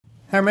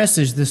Our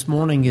message this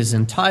morning is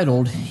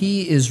entitled,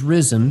 He is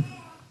Risen.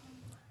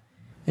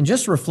 And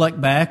just reflect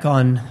back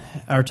on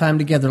our time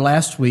together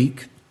last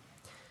week.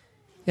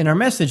 In our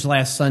message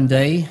last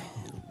Sunday,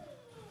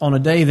 on a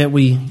day that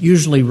we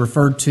usually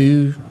refer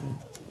to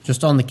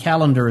just on the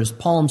calendar as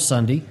Palm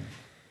Sunday,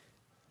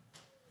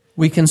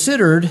 we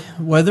considered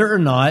whether or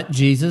not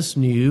Jesus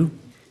knew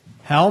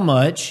how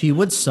much he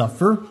would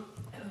suffer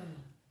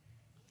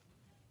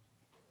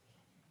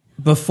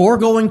before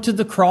going to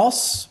the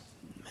cross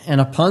and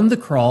upon the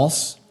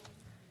cross,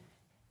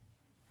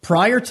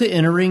 prior to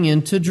entering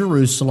into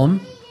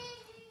Jerusalem,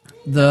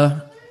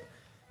 the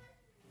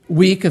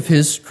week of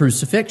his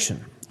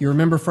crucifixion. You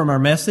remember from our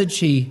message,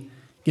 he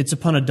gets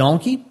upon a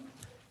donkey.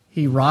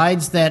 He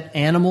rides that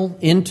animal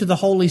into the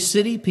holy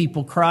city.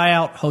 People cry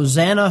out,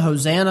 Hosanna,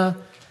 Hosanna.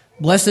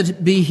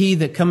 Blessed be he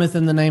that cometh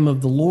in the name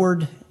of the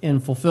Lord, in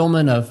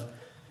fulfillment of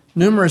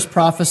numerous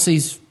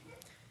prophecies.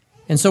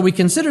 And so we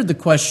considered the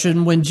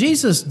question, when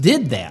Jesus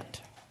did that,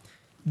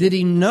 did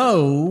he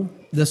know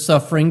the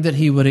suffering that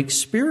he would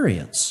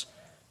experience?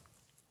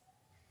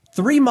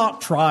 3 mock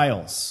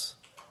trials,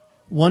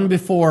 one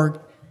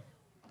before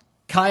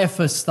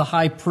Caiaphas the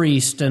high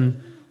priest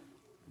and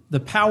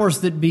the powers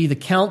that be, the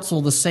council,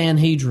 the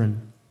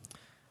Sanhedrin.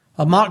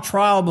 A mock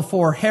trial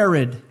before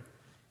Herod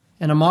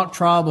and a mock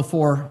trial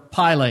before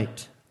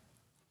Pilate.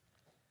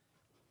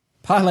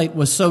 Pilate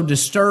was so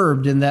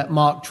disturbed in that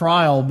mock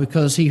trial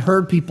because he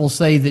heard people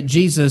say that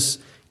Jesus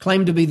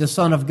claimed to be the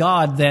Son of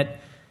God, that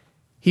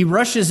he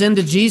rushes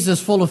into Jesus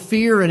full of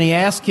fear and he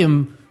asks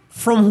him,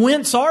 "From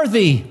whence are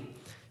thee?"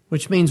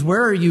 Which means,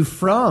 where are you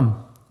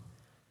from?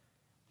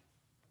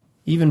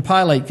 Even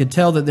Pilate could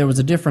tell that there was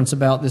a difference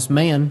about this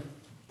man.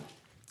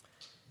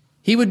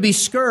 He would be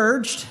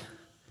scourged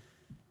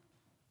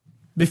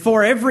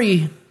before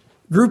every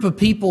group of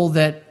people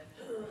that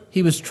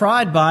he was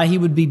tried by. He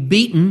would be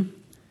beaten.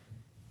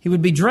 He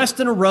would be dressed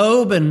in a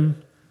robe, and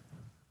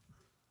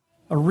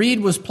a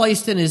reed was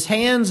placed in his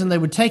hands, and they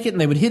would take it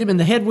and they would hit him in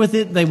the head with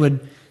it. They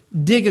would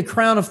dig a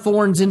crown of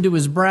thorns into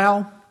his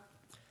brow.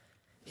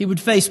 He would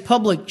face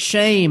public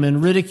shame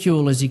and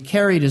ridicule as he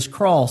carried his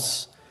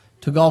cross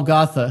to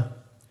Golgotha,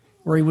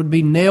 where he would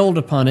be nailed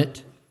upon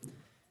it.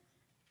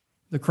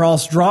 The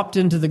cross dropped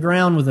into the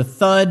ground with a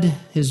thud,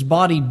 his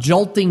body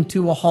jolting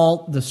to a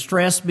halt, the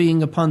stress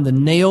being upon the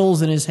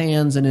nails in his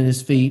hands and in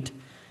his feet.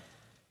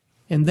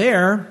 And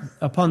there,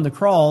 upon the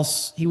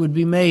cross, he would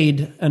be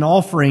made an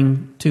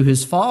offering to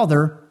his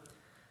Father,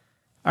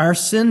 our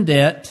sin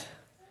debt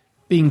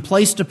being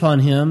placed upon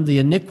him, the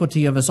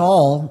iniquity of us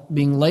all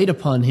being laid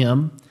upon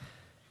him.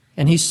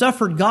 And he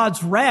suffered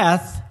God's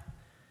wrath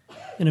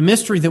in a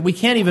mystery that we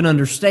can't even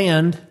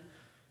understand,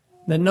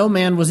 that no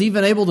man was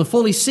even able to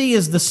fully see,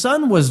 as the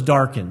sun was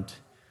darkened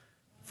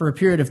for a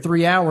period of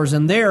 3 hours.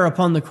 And there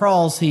upon the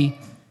cross, he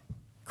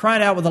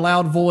cried out with a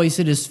loud voice,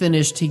 "It is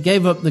finished." He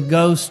gave up the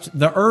ghost.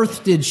 The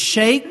earth did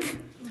shake.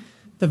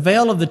 The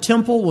veil of the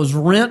temple was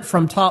rent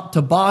from top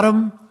to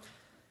bottom.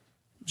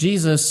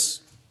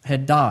 Jesus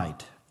had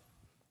died.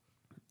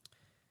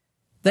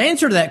 The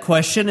answer to that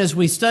question, as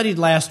we studied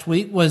last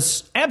week,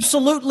 was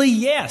absolutely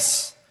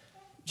yes.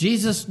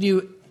 Jesus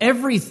knew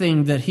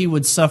everything that he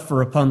would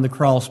suffer upon the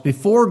cross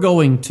before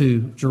going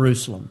to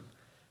Jerusalem.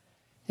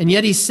 And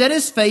yet he set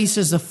his face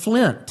as a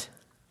flint.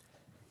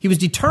 He was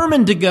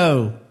determined to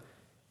go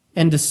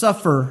and to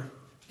suffer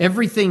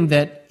everything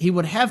that he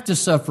would have to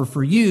suffer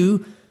for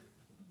you,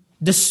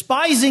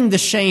 despising the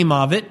shame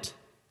of it,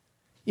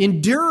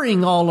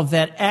 enduring all of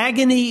that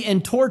agony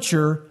and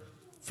torture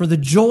for the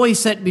joy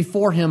set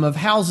before him of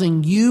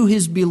housing you,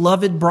 his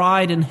beloved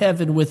bride, in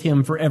heaven with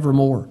him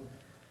forevermore.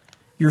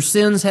 Your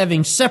sins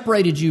having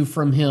separated you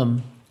from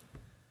him.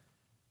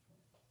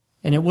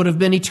 And it would have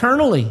been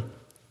eternally,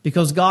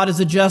 because God is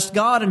a just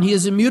God and he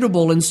is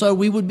immutable, and so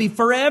we would be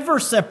forever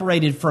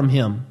separated from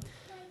him.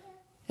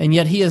 And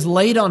yet he has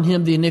laid on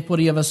him the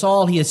iniquity of us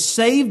all. He has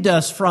saved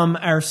us from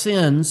our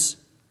sins.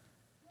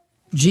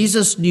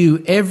 Jesus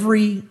knew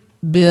every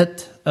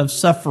bit of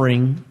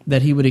suffering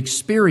that he would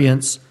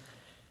experience.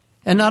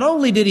 And not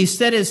only did he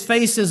set his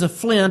face as a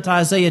flint,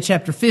 Isaiah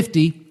chapter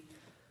 50,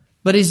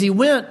 but as he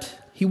went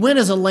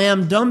as a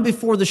lamb dumb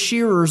before the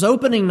shearers,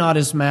 opening not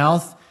his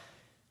mouth,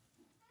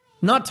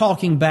 not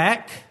talking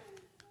back,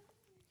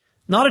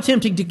 not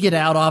attempting to get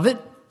out of it,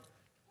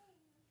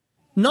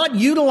 not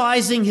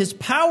utilizing his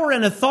power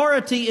and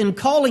authority in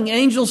calling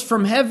angels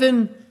from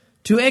heaven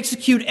to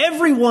execute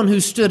everyone who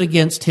stood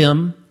against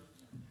him,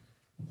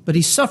 but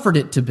he suffered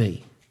it to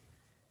be.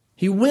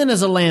 He went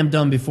as a lamb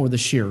dumb before the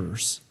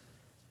shearers.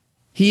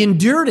 He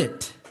endured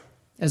it,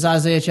 as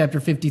Isaiah chapter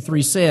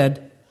 53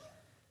 said.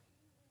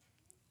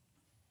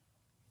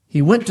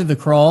 He went to the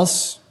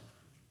cross,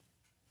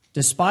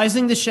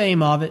 despising the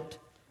shame of it,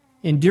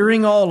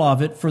 enduring all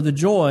of it for the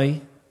joy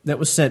that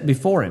was set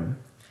before him.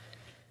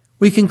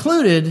 We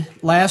concluded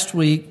last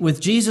week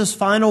with Jesus'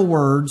 final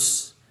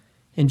words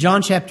in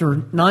John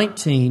chapter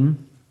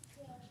 19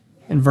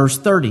 and verse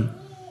 30.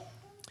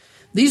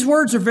 These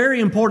words are very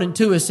important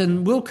to us,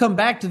 and we'll come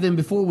back to them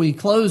before we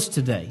close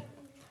today,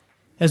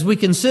 as we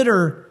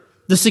consider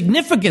the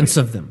significance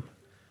of them,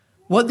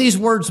 what these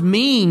words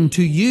mean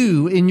to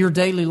you in your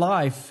daily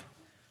life.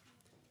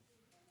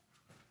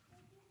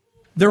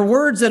 They're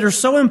words that are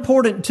so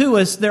important to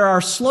us. They're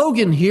our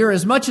slogan here.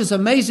 As much as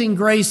Amazing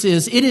Grace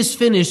is, it is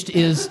finished,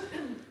 is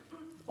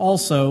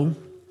also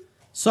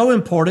so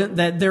important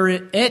that they're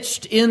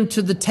etched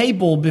into the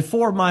table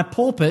before my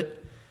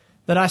pulpit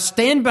that I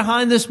stand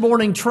behind this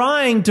morning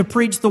trying to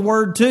preach the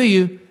word to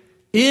you.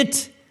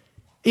 It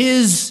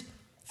is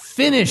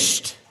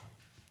finished.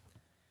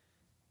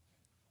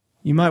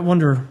 You might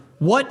wonder,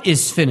 what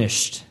is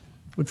finished?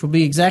 Which will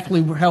be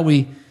exactly how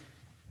we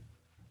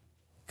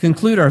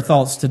conclude our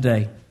thoughts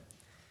today.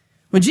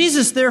 When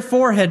Jesus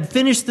therefore had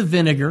finished the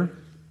vinegar,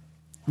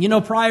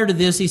 prior to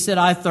this he said,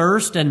 I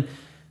thirst, and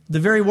the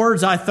very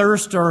words I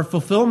thirst are a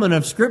fulfillment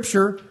of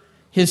Scripture.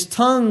 His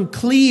tongue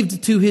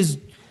cleaved to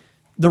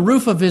the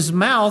roof of his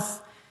mouth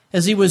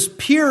as he was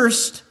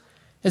pierced,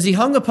 as he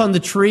hung upon the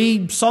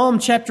tree. Psalm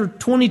chapter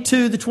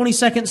 22, the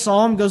 22nd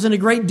Psalm, goes into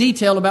great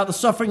detail about the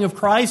suffering of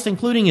Christ,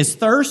 including his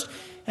thirst,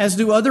 as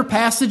do other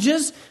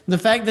passages. The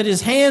fact that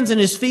his hands and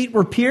his feet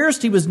were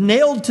pierced, he was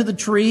nailed to the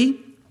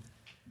tree.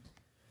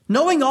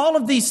 Knowing all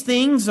of these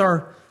things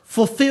are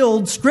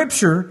fulfilled,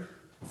 Scripture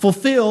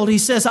fulfilled, he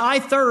says, I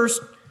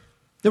thirst.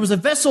 There was a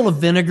vessel of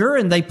vinegar,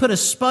 and they put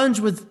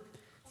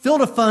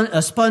filled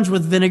a sponge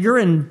with vinegar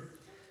and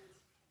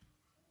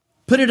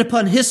put it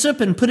upon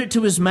hyssop and put it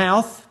to his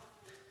mouth.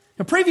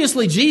 Now,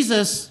 previously,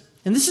 Jesus,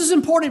 and this is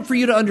important for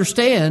you to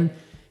understand,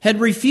 had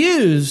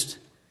refused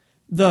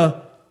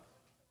the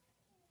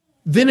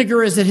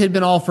vinegar as it had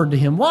been offered to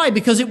him. Why?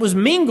 Because it was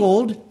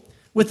mingled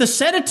with a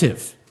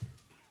sedative.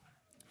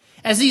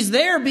 As he's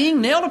there being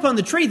nailed upon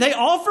the tree, they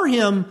offer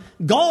him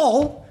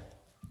gall,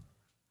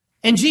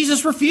 and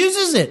Jesus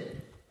refuses it.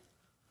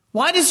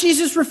 Why does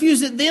Jesus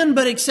refuse it then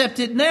but accept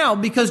it now?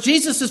 Because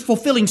Jesus is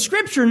fulfilling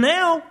Scripture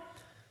now.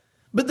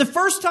 But the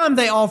first time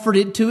they offered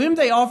it to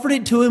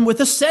him with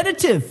a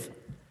sedative.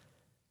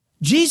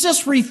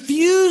 Jesus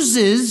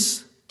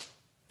refuses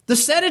the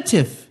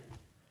sedative.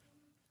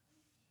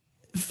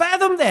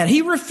 Fathom that.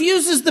 He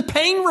refuses the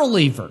pain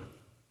reliever.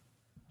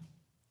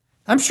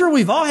 I'm sure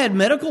we've all had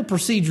medical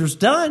procedures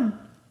done.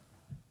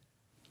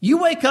 You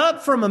wake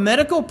up from a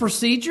medical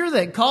procedure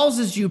that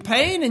causes you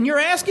pain and you're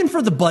asking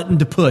for the button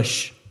to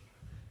push.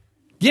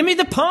 Give me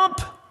the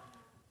pump.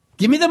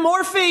 Give me the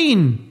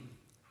morphine.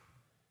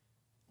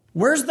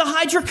 Where's the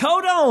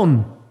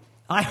hydrocodone?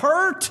 I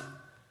hurt.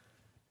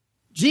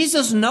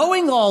 Jesus,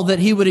 knowing all that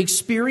he would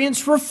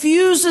experience,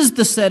 refuses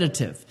the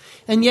sedative.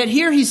 And yet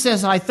here he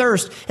says, I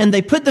thirst. And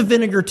they put the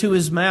vinegar to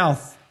his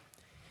mouth.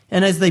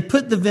 And as they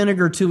put the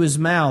vinegar to his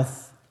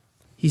mouth,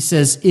 he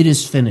says, it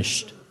is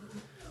finished.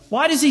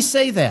 Why does he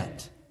say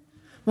that?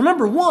 Well,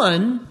 number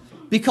one,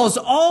 because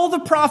all the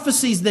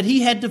prophecies that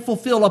he had to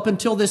fulfill up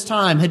until this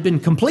time had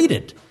been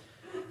completed.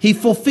 He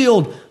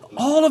fulfilled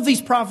all of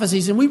these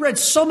prophecies, and we read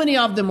so many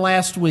of them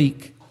last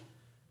week.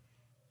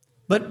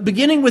 But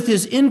beginning with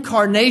his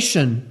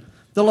incarnation,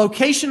 the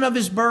location of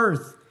his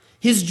birth,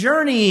 his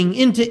journeying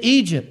into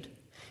Egypt,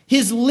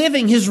 his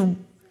living, his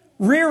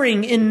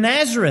rearing in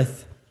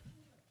Nazareth,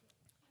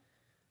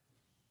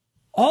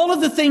 all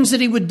of the things that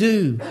he would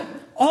do,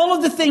 all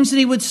of the things that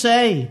he would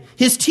say,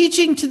 his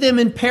teaching to them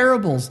in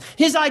parables,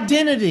 his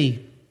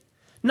identity,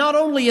 not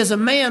only as a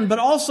man, but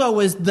also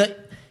as the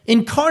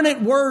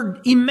incarnate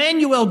Word,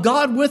 Emmanuel,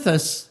 God with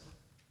us.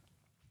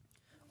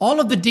 All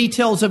of the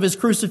details of his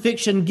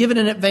crucifixion given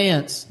in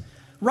advance,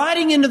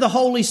 riding into the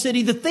holy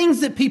city, the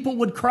things that people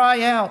would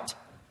cry out,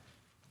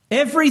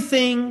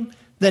 everything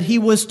that he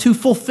was to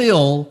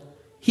fulfill,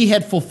 he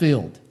had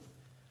fulfilled.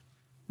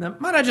 Now,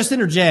 might I just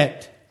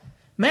interject?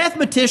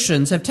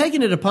 Mathematicians have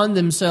taken it upon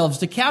themselves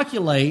to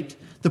calculate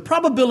the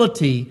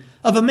probability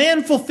of a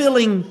man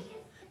fulfilling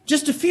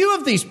just a few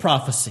of these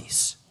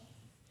prophecies.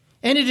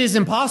 And it is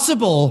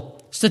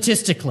impossible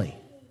statistically.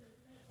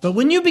 But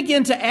when you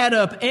begin to add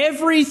up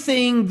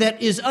everything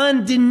that is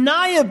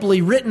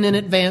undeniably written in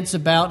advance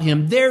about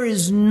him, there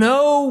is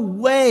no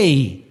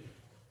way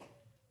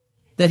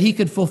that he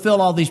could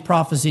fulfill all these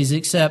prophecies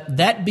except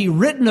that be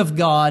written of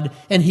God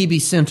and he be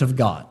sent of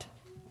God.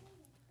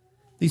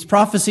 These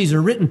prophecies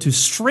are written to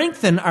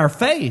strengthen our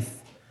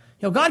faith.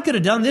 God could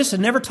have done this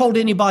and never told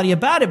anybody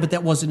about it, but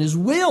that wasn't his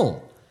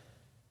will.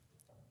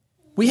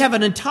 We have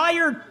an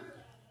entire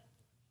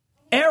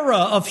era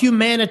of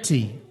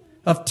humanity,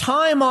 of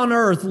time on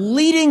earth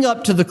leading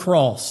up to the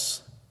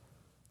cross.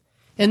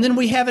 And then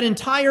we have an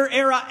entire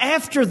era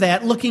after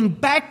that looking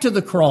back to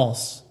the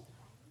cross.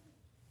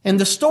 And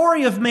the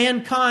story of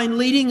mankind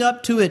leading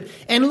up to it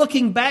and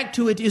looking back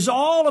to it is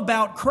all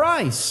about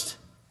Christ.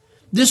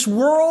 This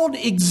world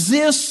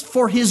exists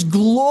for his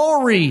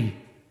glory.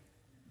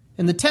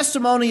 And the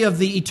testimony of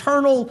the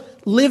eternal,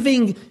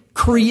 living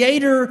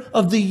creator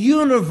of the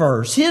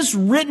universe, his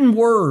written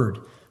word,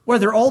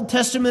 whether Old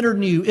Testament or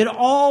New, it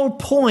all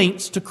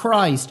points to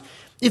Christ.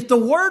 If the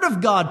Word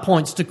of God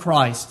points to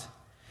Christ,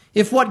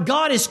 if what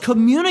God has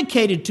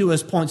communicated to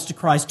us points to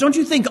Christ, don't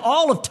you think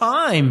all of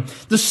time,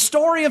 the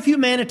story of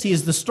humanity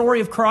is the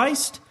story of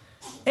Christ?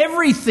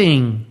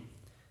 Everything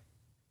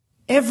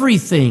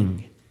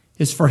Everything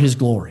is for His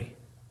glory,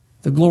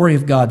 the glory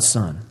of God's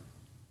Son.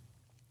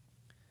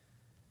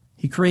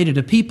 He created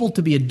a people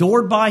to be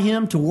adored by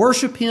Him, to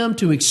worship Him,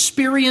 to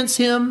experience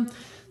Him.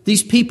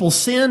 These people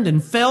sinned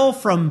and fell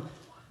from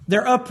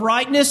their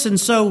uprightness, and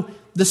so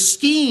the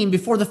scheme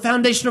before the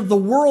foundation of the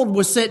world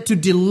was set to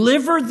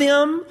deliver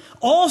them,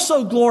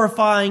 also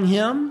glorifying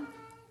Him.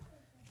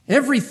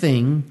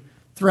 Everything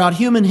throughout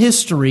human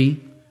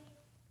history,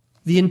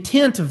 the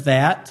intent of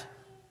that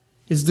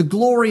is the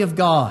glory of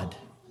God,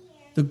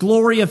 the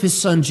glory of His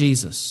Son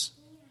Jesus.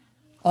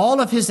 All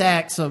of His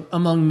acts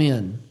among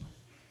men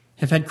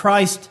have had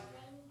Christ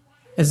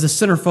as the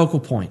center focal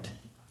point.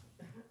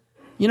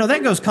 You know,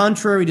 that goes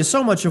contrary to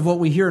so much of what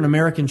we hear in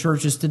American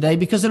churches today,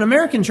 because in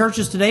American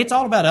churches today, it's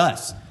all about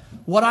us.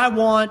 What I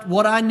want,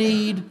 what I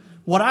need,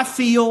 what I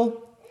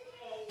feel,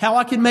 how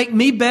I can make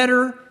me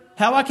better,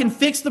 how I can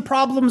fix the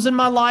problems in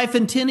my life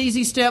in 10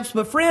 easy steps.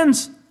 But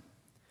friends,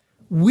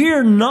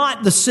 we're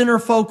not the center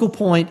focal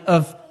point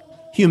of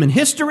human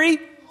history,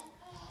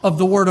 of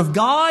the Word of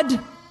God,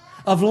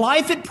 of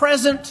life at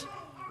present,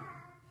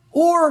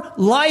 or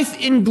life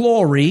in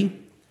glory.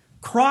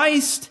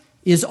 Christ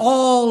is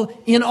all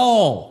in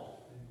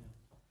all.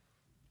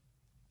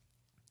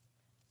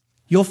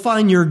 You'll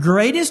find your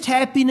greatest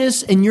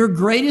happiness and your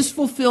greatest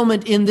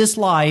fulfillment in this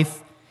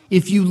life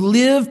if you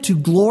live to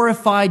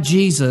glorify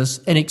Jesus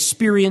and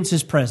experience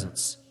His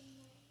presence.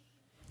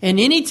 And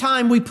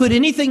anytime we put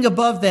anything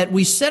above that,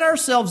 we set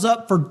ourselves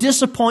up for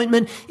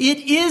disappointment. It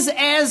is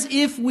as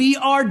if we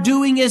are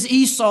doing as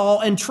Esau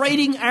and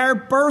trading our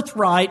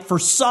birthright for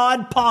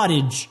sod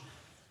pottage.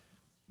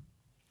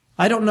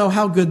 I don't know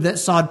how good that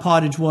sod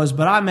pottage was,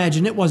 but I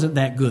imagine it wasn't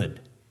that good.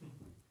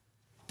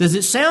 Does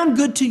it sound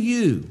good to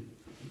you?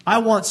 I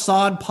want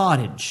sod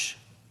pottage.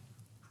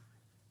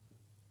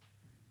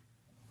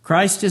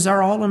 Christ is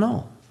our all in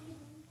all.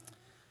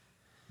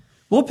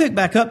 We'll pick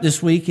back up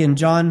this week in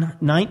John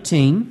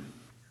 19,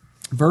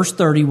 verse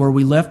 30, where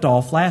we left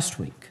off last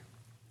week.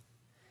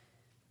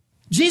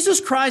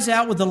 Jesus cries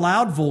out with a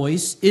loud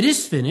voice, "It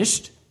is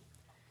finished."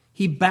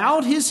 He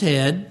bowed His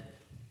head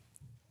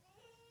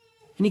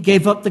and He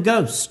gave up the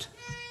ghost.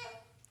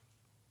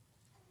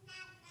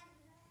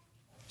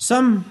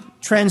 Some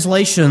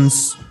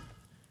translations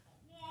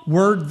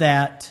word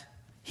that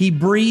He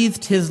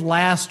breathed His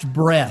last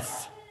breath.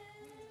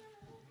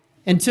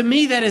 And to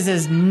me, that is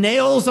as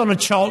nails on a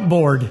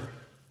chalkboard.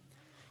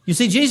 You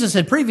see, Jesus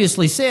had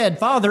previously said,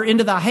 "Father,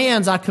 into Thy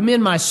hands I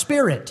commend my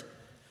spirit,"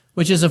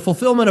 which is a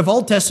fulfillment of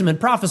Old Testament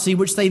prophecy,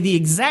 which say the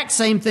exact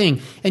same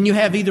thing. And you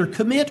have either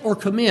commit or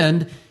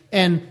commend,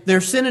 and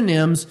they're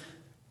synonyms.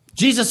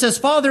 Jesus says,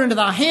 "Father, into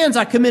Thy hands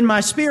I commend my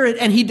spirit,"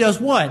 and He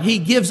does what? He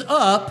gives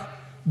up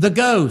the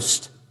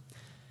ghost.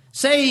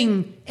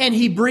 Saying, "and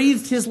He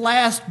breathed His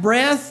last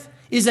breath,"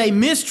 is a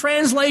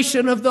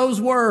mistranslation of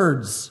those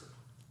words.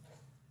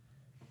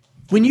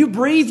 When you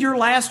breathe your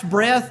last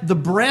breath, the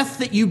breath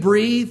that you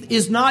breathe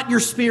is not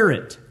your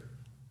spirit.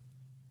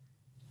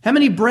 How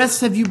many breaths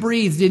have you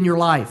breathed in your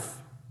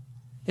life?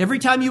 Every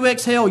time you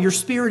exhale, your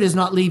spirit is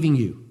not leaving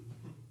you.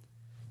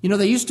 You know,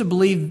 they used to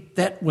believe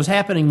that was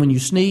happening when you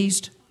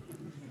sneezed,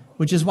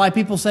 which is why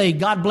people say,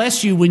 "God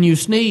bless you" when you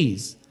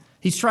sneeze.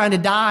 He's trying to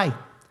die.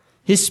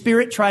 His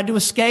spirit tried to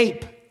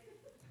escape.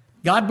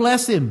 God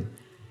bless him.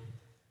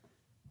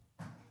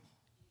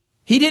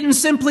 He didn't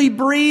simply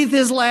breathe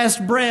his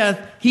last breath.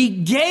 He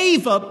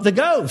gave up the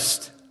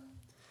ghost.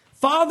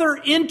 "Father,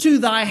 into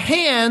Thy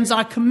hands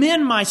I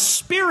commend my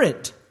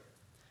spirit."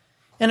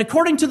 And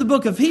according to the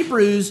book of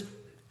Hebrews,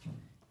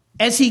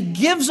 as He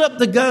gives up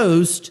the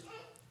ghost,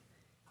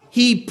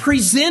 He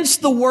presents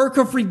the work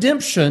of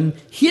redemption,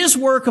 His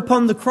work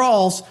upon the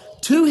cross,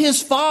 to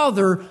His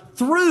Father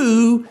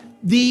through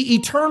the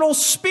eternal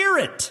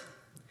Spirit.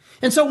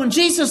 And so when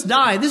Jesus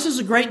died, this is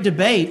a great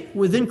debate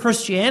within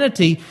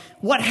Christianity.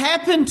 What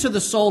happened to the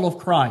soul of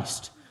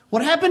Christ?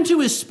 What happened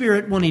to His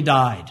spirit when He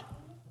died?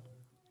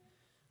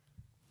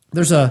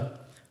 There's a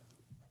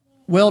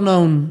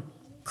well-known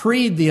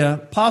creed, the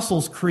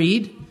Apostles'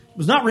 Creed. It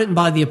was not written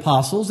by the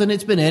apostles, and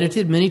it's been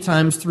edited many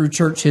times through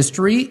church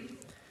history.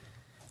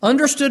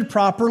 Understood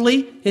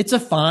properly, it's a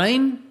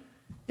fine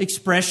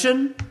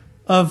expression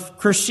of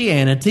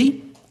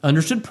Christianity,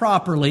 understood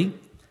properly.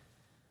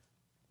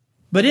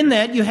 But in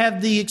that, you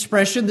have the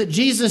expression that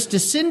Jesus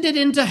descended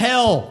into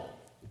hell.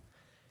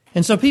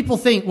 And so people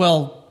think,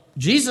 well,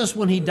 Jesus,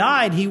 when He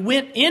died, He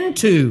went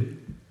into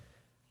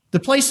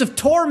the place of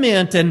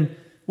torment, and,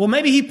 well,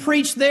 maybe He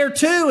preached there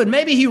too, and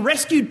maybe He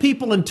rescued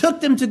people and took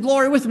them to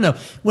glory with Him. No.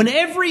 When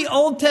every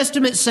Old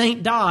Testament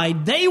saint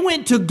died, they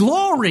went to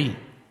glory.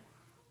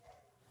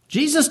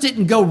 Jesus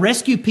didn't go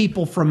rescue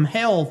people from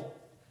hell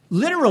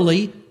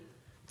literally.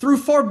 Through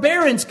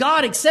forbearance,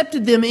 God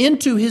accepted them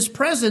into His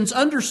presence,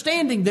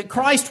 understanding that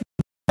Christ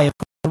would die.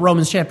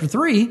 Romans chapter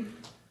 3,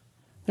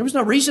 there was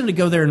no reason to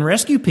go there and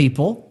rescue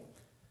people.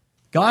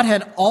 God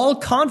had all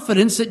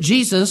confidence that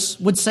Jesus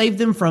would save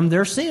them from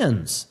their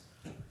sins.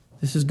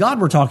 This is God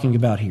we're talking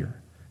about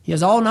here. He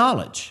has all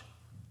knowledge.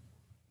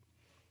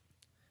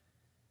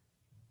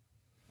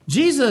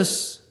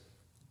 Jesus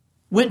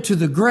went to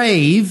the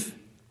grave,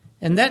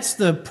 and that's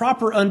the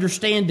proper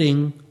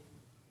understanding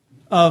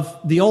of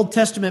the Old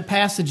Testament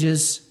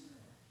passages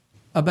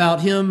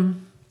about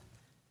him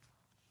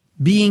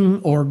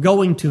being or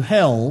going to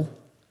hell.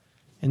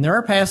 And there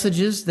are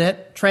passages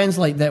that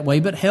translate that way,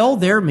 but hell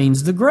there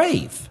means the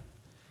grave.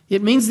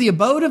 It means the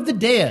abode of the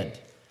dead.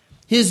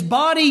 His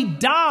body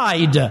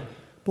died,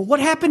 but what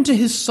happened to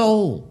his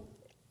soul,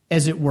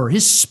 as it were,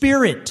 his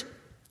spirit?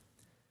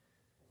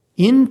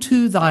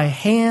 Into thy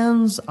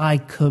hands I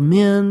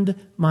commend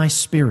my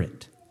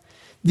spirit.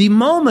 The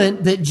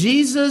moment that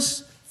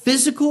Jesus'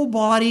 physical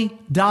body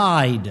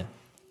died,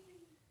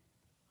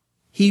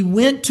 he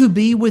went to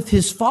be with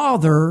his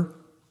Father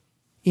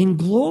in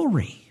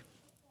glory.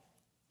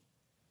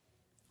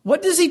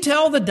 What does he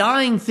tell the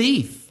dying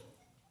thief?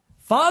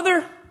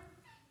 Father?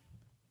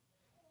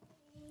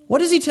 What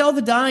does he tell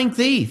the dying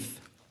thief?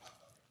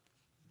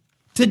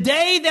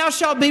 Today thou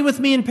shalt be with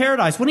me in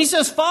paradise. When he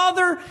says,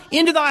 Father,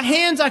 into thy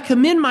hands I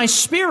commend my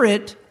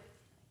spirit,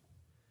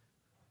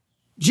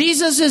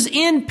 Jesus is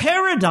in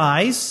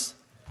paradise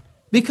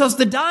because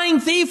the dying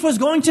thief was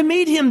going to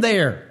meet him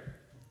there.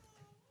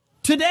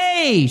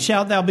 Today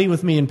shalt thou be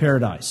with me in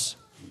paradise.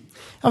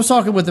 I was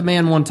talking with a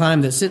man one time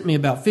that sent me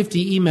about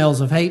 50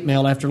 emails of hate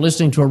mail after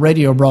listening to a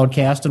radio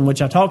broadcast in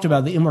which I talked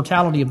about the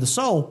immortality of the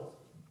soul.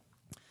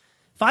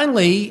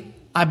 Finally,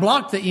 I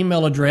blocked the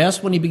email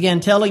address when he began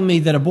telling me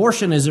that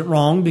abortion isn't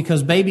wrong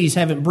because babies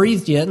haven't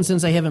breathed yet, and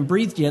since they haven't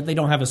breathed yet, they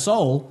don't have a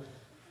soul.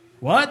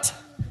 What?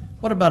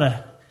 What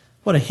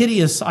a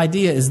hideous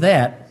idea is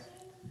that?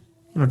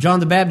 You know, John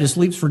the Baptist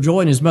leaps for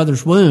joy in his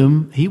mother's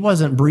womb. He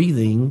wasn't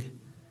breathing.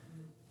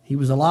 He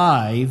was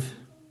alive.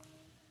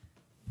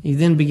 He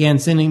then began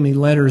sending me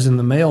letters in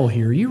the mail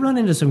here. You run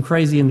into some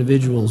crazy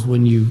individuals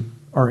when you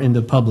are in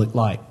the public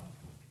light.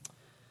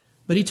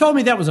 But he told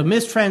me that was a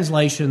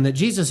mistranslation, that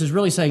Jesus is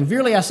really saying,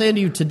 verily I say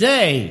unto you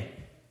today,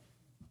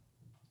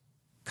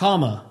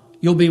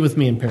 you'll be with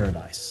me in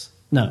paradise.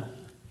 No.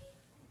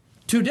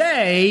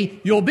 Today,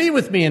 you'll be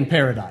with me in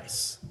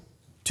paradise.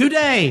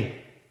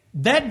 Today,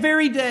 that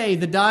very day,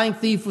 the dying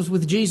thief was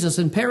with Jesus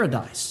in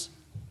paradise.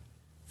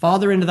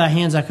 Father, into thy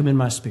hands I commend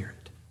my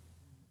spirit.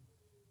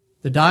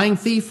 The dying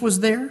thief was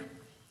there.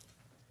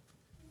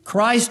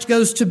 Christ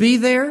goes to be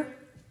there.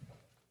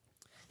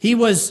 He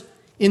was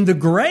in the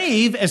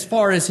grave as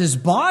far as his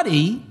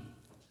body,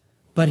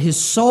 but his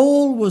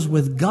soul was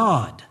with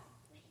God.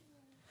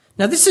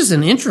 Now, this is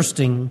an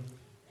interesting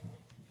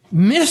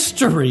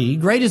mystery.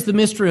 Great is the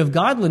mystery of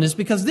godliness,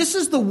 because this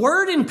is the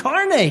Word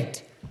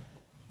incarnate.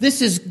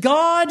 This is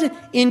God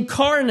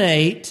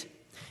incarnate,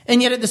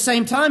 and yet at the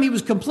same time, he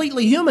was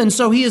completely human,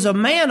 so he is a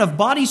man of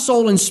body,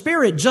 soul, and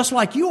spirit, just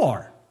like you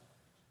are.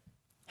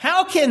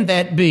 How can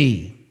that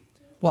be?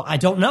 Well, I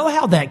don't know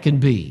how that can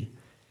be.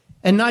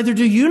 And neither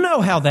do you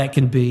know how that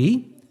can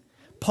be.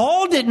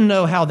 Paul didn't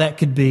know how that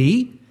could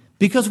be,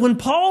 because when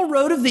Paul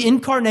wrote of the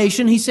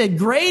incarnation, he said,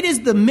 great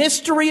is the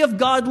mystery of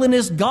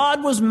godliness.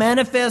 God was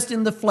manifest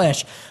in the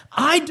flesh.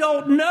 I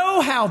don't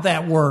know how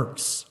that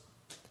works.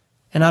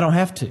 And I don't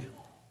have to.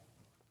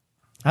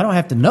 I don't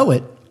have to know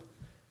it.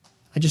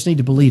 I just need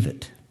to believe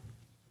it.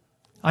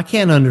 I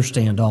can't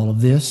understand all of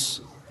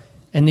this,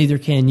 and neither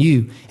can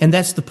you. And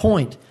that's the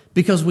point.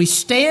 Because we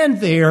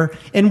stand there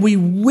and we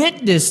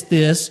witness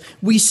this,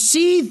 we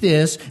see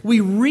this,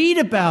 we read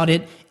about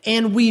it,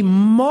 and we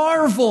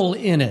marvel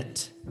in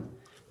it.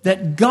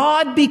 That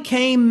God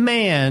became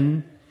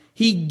man.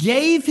 He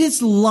gave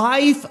his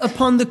life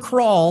upon the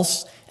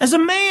cross as a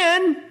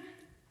man.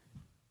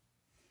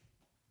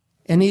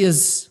 And he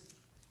is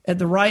at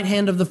the right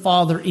hand of the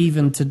Father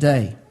even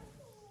today.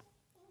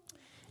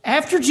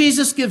 After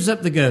Jesus gives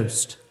up the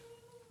ghost,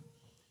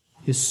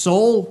 his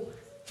soul,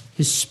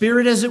 his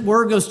spirit, as it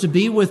were, goes to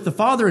be with the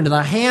Father. Into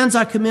thy hands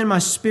I commend my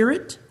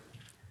spirit.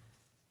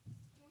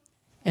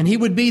 And he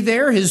would be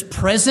there. His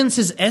presence,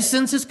 his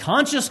essence, his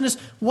consciousness,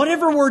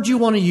 whatever word you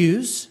want to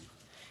use,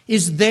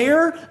 is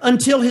there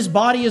until his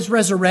body is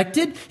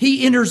resurrected.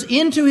 He enters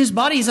into his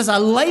body. He says, I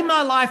lay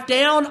my life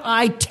down.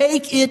 I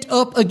take it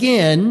up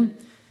again.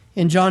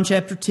 In John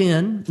chapter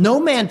 10, no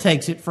man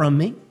takes it from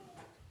me.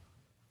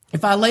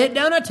 If I lay it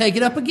down, I take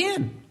it up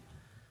again.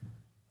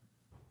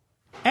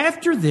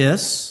 After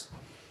this,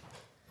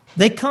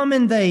 they come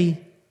and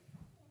they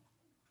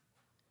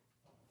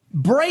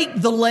break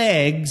the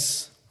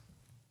legs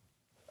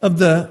of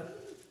the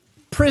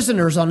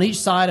prisoners on each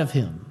side of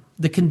him,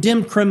 the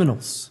condemned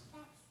criminals.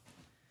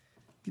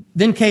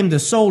 Then came the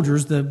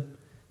soldiers. The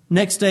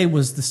next day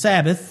was the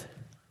Sabbath.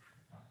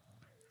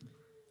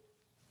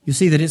 You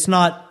see that it's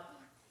not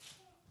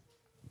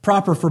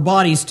proper for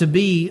bodies to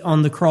be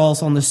on the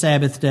cross on the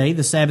Sabbath day.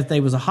 The Sabbath day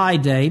was a high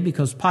day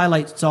because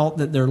Pilate thought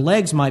that their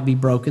legs might be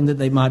broken, that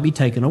they might be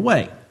taken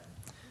away.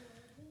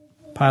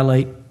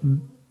 Pilate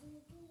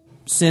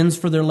sends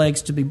for their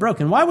legs to be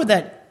broken. Why would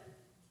that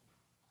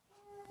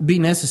be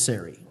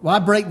necessary? Why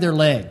break their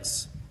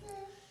legs?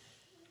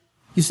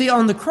 You see,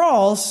 on the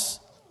cross,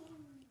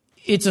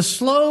 it's a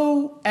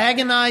slow,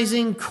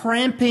 agonizing,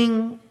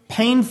 cramping,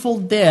 painful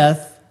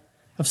death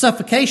of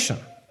suffocation.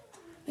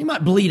 They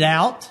might bleed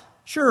out.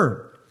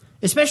 Sure.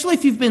 Especially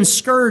if you've been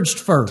scourged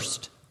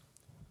first.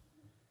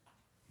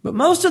 But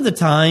most of the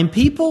time,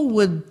 people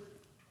would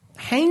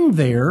hang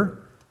there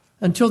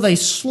until they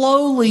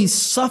slowly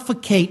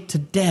suffocate to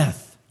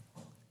death.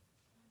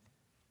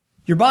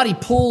 Your body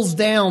pulls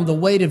down, the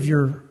weight of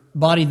your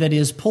body, that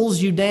is,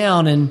 pulls you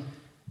down, and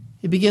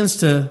it begins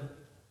to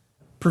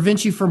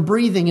prevent you from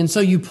breathing. And so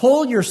you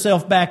pull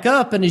yourself back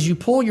up, and as you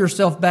pull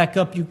yourself back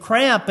up, you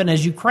cramp, and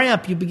as you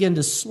cramp, you begin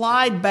to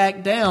slide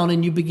back down,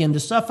 and you begin to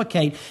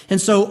suffocate. And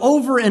so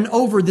over and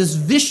over, this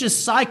vicious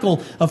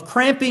cycle of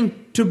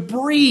cramping to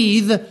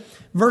breathe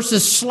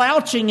versus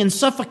slouching and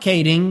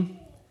suffocating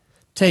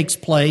takes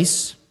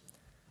place.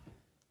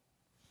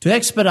 To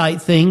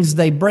expedite things,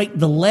 they break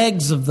the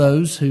legs of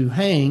those who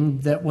hang.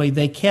 That way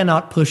they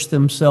cannot push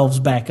themselves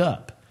back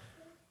up.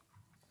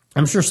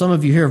 I'm sure some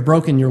of you here have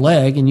broken your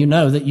leg, and you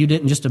know that you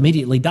didn't just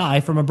immediately die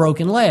from a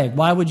broken leg.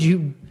 Why would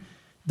you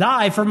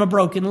die from a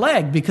broken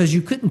leg? Because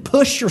you couldn't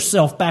push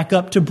yourself back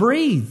up to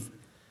breathe.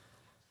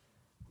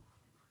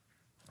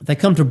 They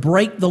come to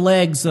break the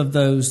legs of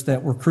those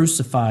that were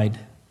crucified.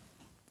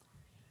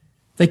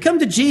 They come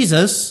to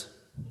Jesus.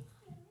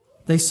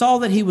 They saw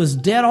that he was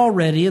dead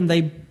already, and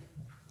they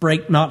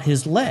break not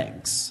his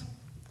legs,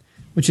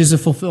 which is a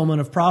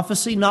fulfillment of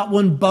prophecy. Not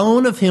one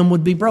bone of him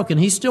would be broken.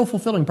 He's still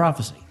fulfilling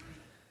prophecy.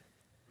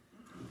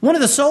 One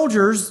of the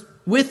soldiers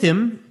with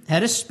him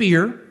had a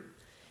spear,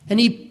 and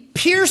he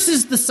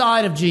pierces the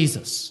side of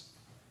Jesus.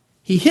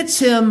 He hits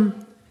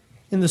him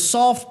in the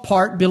soft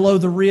part below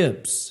the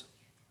ribs.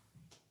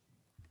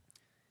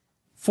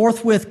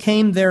 Forthwith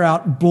came there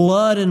out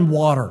blood and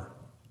water.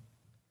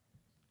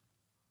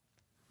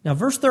 Now,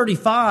 verse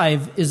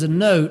 35 is a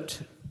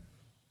note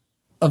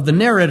of the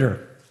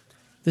narrator.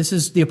 This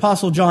is the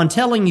Apostle John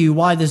telling you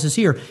why this is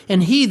here.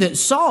 And he that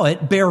saw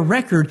it bare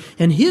record,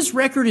 and his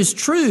record is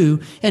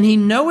true, and he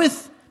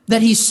knoweth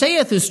that he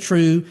saith is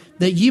true,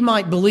 that ye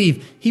might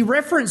believe. He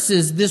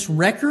references this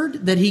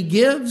record that he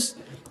gives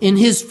in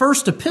his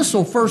first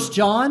epistle, 1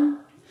 John,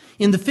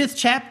 in the 5th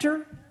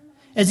chapter.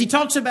 As he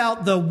talks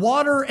about the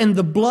water and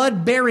the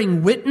blood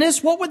bearing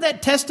witness, what would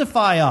that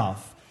testify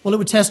of? Well, it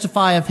would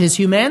testify of his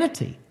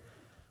humanity.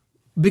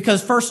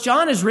 Because 1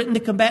 John is written to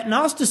combat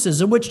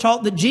Gnosticism, which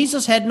taught that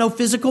Jesus had no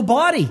physical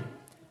body.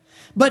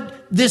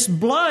 But this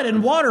blood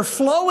and water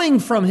flowing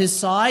from his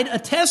side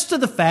attests to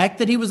the fact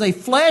that he was a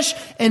flesh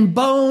and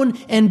bone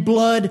and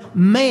blood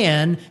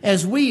man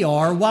as we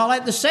are, while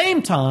at the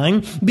same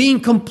time being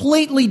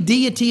completely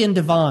deity and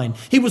divine.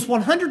 He was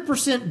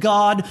 100%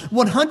 God,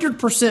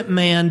 100%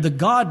 man, the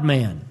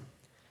God-man.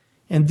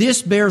 And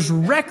this bears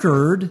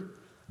record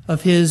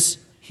of his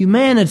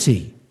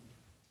humanity.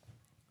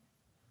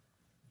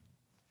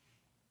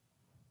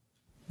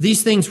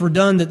 These things were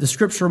done that the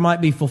scripture might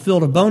be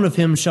fulfilled, a bone of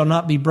him shall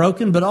not be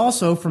broken, but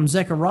also from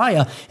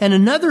Zechariah. And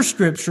another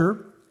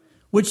scripture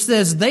which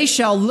says, they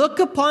shall look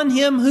upon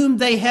him whom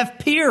they have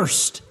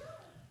pierced.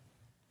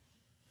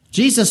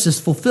 Jesus is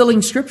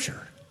fulfilling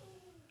scripture.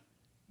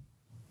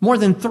 More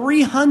than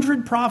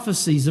 300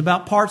 prophecies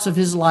about parts of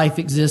his life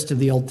exist in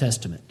the Old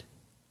Testament.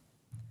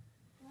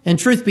 And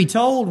truth be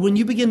told, when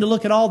you begin to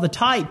look at all the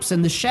types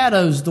and the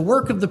shadows, the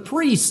work of the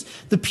priests,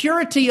 the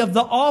purity of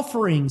the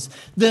offerings,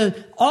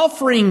 the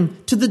offering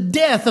to the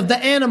death of the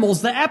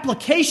animals, the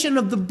application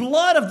of the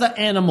blood of the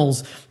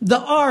animals,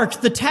 the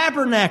ark, the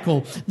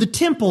tabernacle, the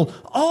temple,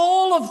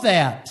 all of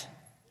that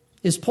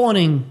is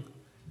pointing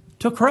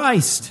to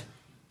Christ.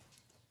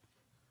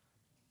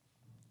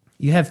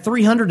 You have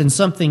 300 and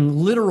something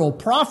literal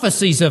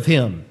prophecies of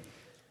him.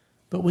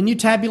 But when you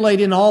tabulate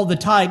in all the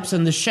types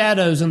and the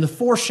shadows and the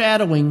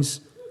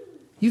foreshadowings,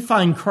 you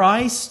find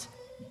Christ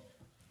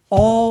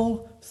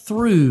all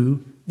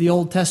through the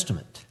Old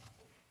Testament.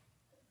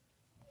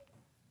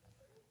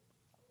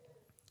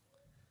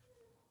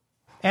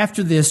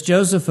 After this,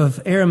 Joseph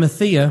of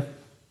Arimathea,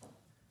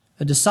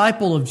 a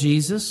disciple of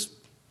Jesus,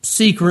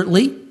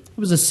 secretly, he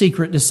was a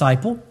secret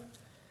disciple,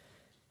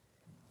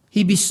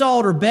 he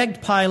besought or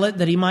begged Pilate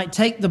that he might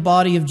take the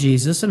body of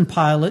Jesus, and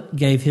Pilate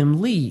gave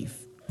him leave.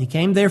 He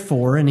came,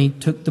 therefore, and he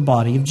took the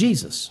body of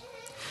Jesus.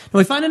 Now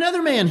we find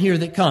another man here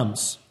that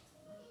comes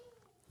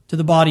to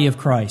the body of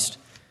Christ.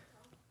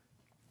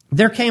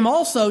 There came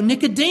also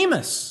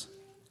Nicodemus,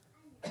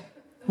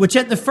 which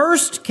at the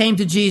first came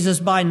to Jesus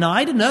by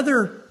night,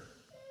 another,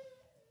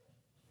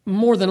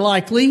 more than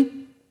likely,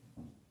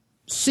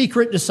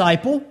 secret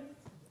disciple.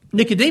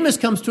 Nicodemus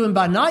comes to him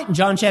by night in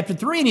John chapter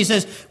 3, and he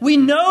says, we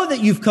know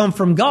that you've come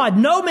from God.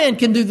 No man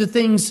can do the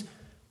things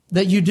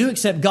that you do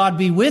except God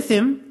be with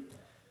him.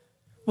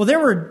 Well,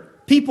 there were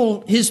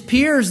people, his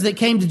peers, that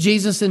came to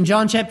Jesus in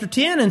John chapter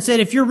 10 and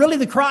said, if you're really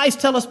the Christ,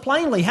 tell us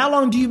plainly. How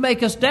long do you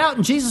make us doubt?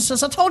 And Jesus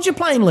says, I told you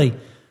plainly.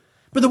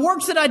 But the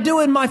works that I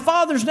do in my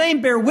Father's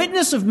name bear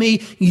witness of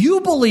me.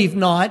 You believe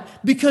not,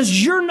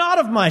 because you're not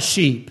of my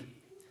sheep.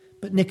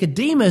 But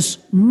Nicodemus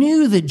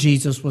knew that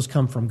Jesus was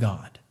come from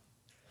God.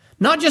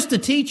 Not just a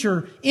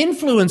teacher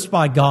influenced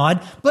by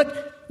God,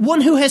 but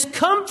one who has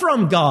come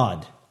from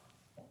God.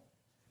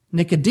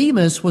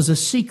 Nicodemus was a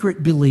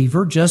secret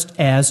believer, just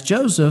as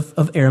Joseph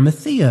of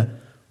Arimathea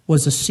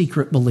was a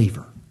secret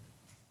believer.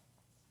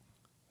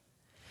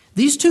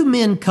 These two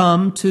men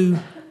come to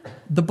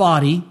the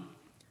body,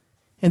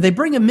 and they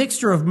bring a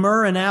mixture of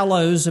myrrh and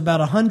aloes,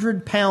 about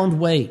 100-pound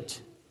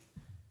weight.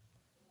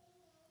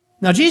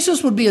 Now,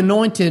 Jesus would be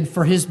anointed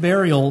for his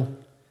burial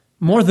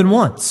more than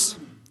once.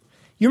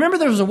 You remember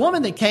there was a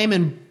woman that came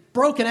and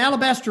broke an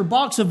alabaster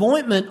box of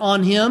ointment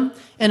on him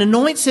and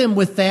anoints him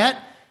with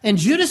that, and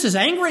Judas is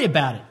angry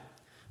about it.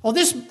 Well,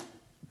 this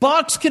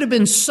box could have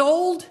been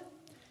sold,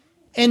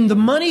 and the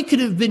money could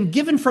have been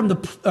given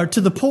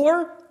to the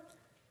poor.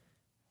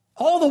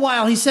 All the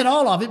while, he said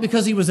all of it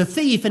because he was a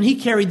thief, and he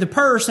carried the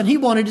purse, and he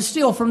wanted to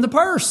steal from the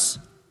purse.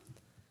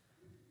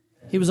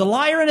 He was a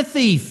liar and a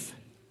thief.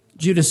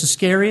 Judas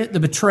Iscariot, the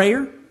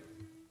betrayer.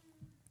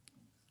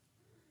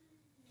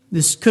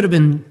 This could have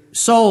been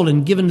sold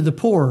and given to the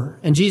poor.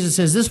 And Jesus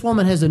says, this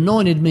woman has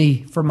anointed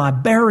me for my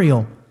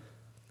burial.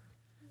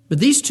 But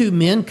these two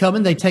men come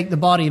and they take the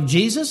body of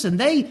Jesus and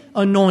they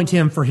anoint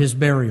him for his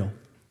burial.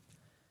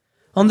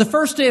 On the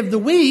first day of the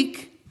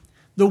week,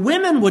 the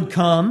women would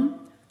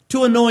come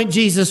to anoint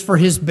Jesus for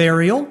his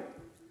burial.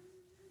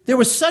 There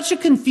was such a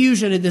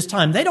confusion at this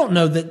time. They don't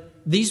know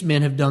that these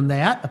men have done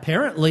that,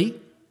 apparently.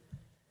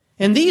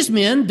 And these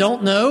men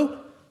don't know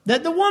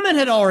that the woman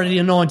had already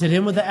anointed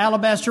him with the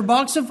alabaster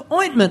box of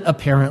ointment,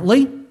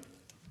 apparently.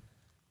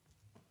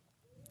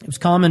 It was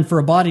common for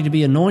a body to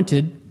be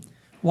anointed.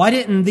 Why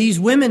didn't these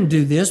women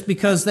do this?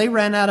 Because they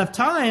ran out of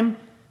time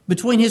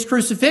between his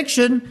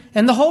crucifixion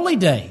and the holy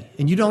day.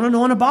 And you don't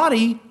anoint a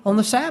body on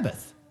the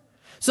Sabbath.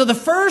 So the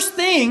first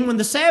thing, when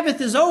the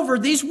Sabbath is over,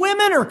 these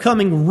women are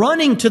coming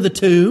running to the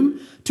tomb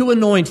to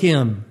anoint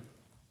him.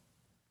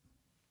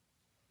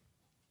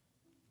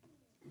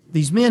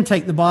 These men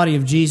take the body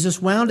of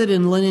Jesus, wound it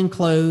in linen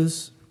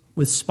clothes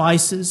with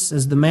spices,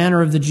 as the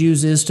manner of the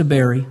Jews is to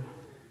bury.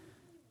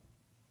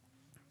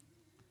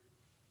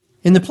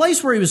 In the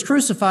place where he was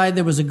crucified,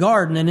 there was a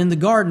garden, and in the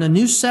garden a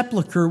new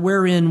sepulchre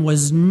wherein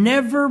was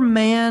never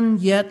man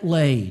yet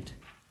laid.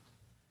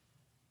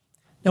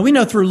 Now we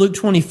know through Luke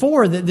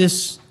 24 that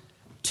this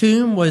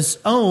tomb was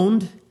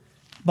owned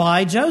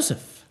by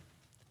Joseph,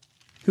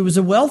 who was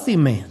a wealthy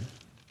man.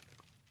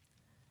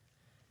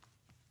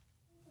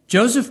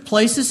 Joseph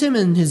places him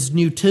in his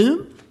new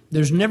tomb.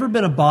 There's never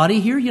been a body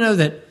here. You know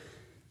that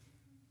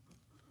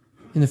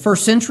in the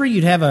first century,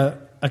 you'd have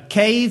a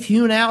cave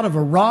hewn out of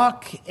a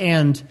rock,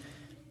 and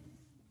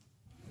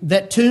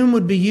that tomb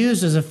would be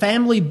used as a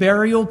family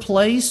burial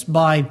place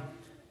by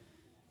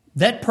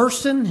that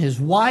person, his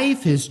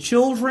wife, his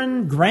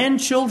children,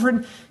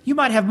 grandchildren. You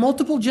might have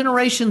multiple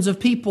generations of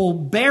people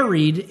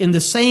buried in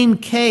the same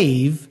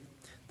cave,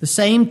 the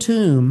same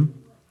tomb.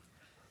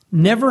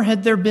 Never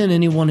had there been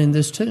anyone in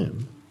this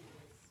tomb.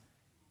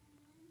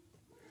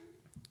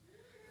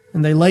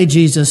 And they lay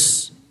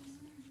Jesus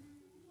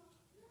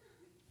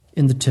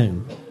in the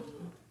tomb.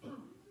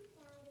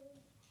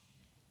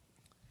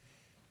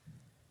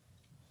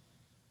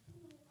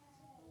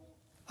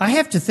 I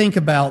have to think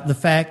about the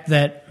fact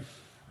that,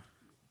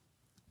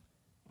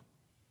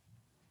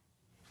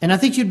 and I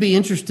think you'd be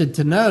interested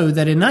to know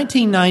that in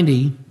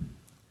 1990,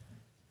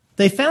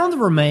 they found the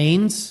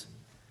remains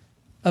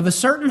of a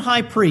certain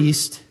high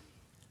priest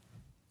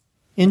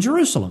in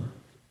Jerusalem,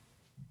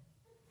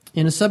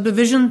 in a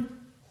subdivision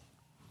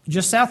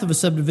just south of a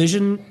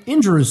subdivision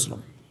in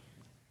Jerusalem.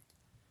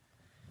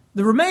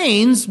 The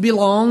remains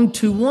belonged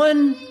to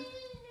one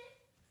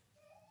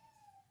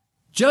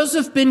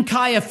Joseph ben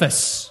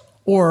Caiaphas,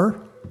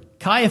 or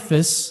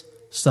Caiaphas,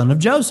 son of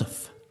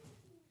Joseph.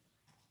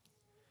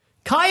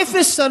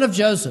 Caiaphas, son of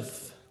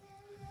Joseph.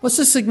 What's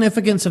the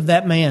significance of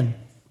that man?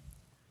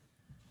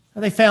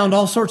 They found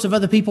all sorts of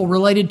other people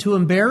related to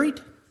him buried.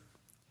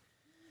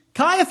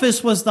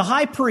 Caiaphas was the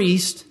high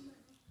priest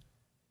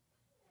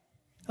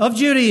of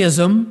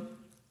Judaism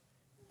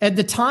at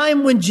the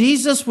time when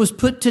Jesus was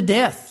put to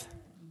death.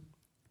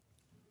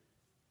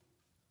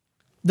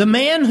 The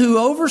man who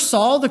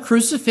oversaw the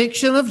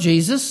crucifixion of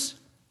Jesus,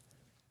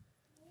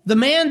 the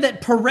man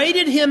that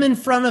paraded him in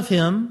front of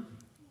him,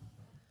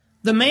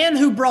 the man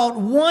who brought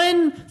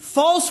one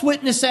false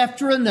witness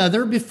after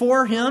another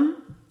before him,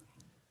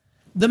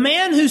 the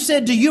man who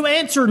said, "Do you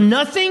answer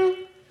nothing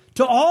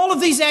to all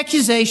of these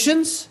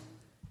accusations?"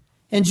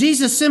 And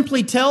Jesus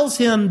simply tells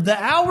him, "The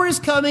hour is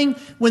coming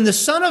when the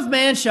Son of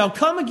Man shall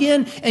come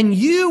again, and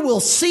you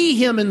will see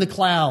him in the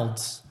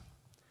clouds."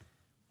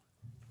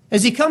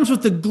 As he comes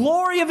with the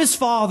glory of his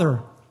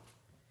Father.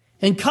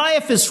 And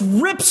Caiaphas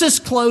rips his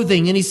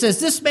clothing and he says,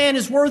 "This man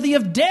is worthy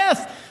of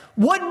death.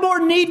 What more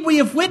need we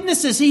of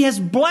witnesses? He has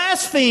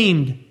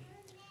blasphemed."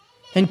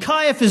 And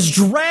Caiaphas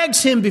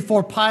drags him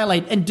before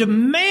Pilate and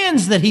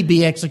demands that he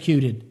be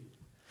executed.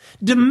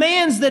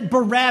 Demands that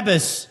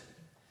Barabbas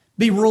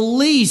be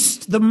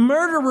released, the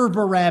murderer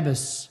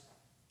Barabbas.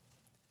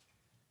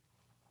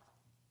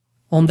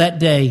 On that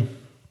day,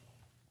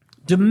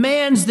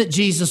 demands that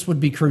Jesus would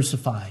be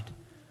crucified.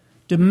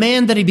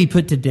 Demand that he be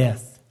put to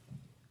death.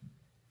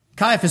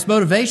 Caiaphas'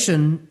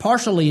 motivation,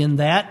 partially in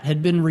that,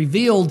 had been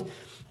revealed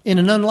in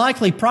an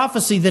unlikely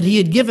prophecy that he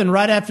had given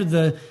right after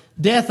the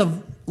death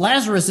of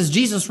Lazarus, as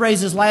Jesus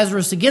raises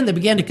Lazarus again, they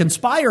began to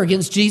conspire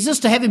against Jesus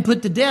to have him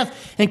put to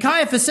death. And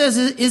Caiaphas says,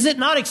 is it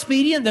not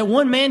expedient that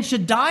one man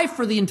should die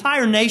for the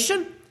entire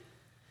nation?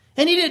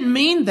 And he didn't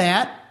mean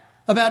that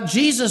about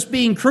Jesus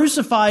being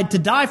crucified to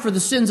die for the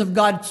sins of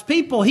God's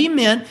people. He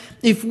meant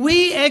if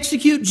we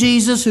execute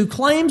Jesus, who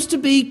claims to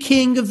be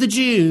King of the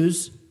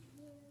Jews,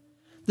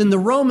 then the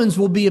Romans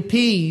will be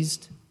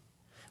appeased.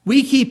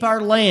 We keep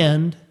our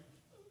land.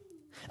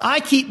 I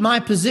keep my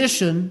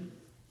position.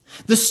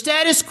 The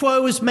status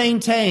quo is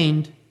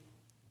maintained,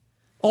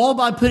 all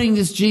by putting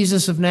this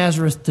Jesus of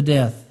Nazareth to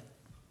death.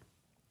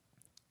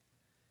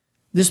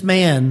 This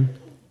man,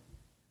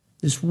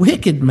 this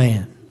wicked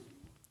man,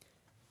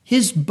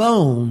 his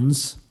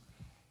bones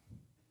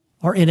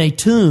are in a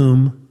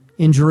tomb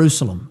in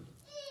Jerusalem.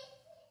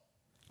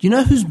 Do you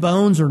know whose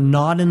bones are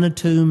not in a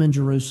tomb in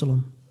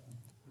Jerusalem?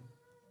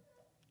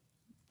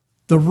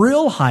 The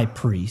real high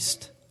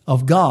priest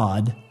of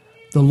God,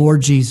 the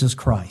Lord Jesus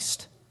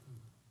Christ.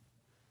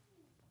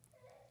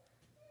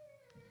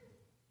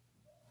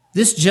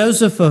 This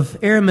Joseph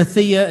of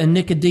Arimathea and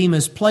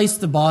Nicodemus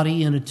placed the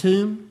body in a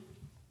tomb.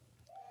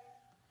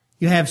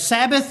 You have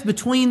Sabbath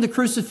between the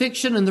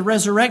crucifixion and the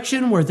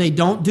resurrection, where they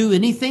don't do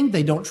anything,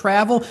 they don't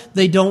travel,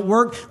 they don't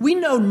work. We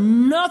know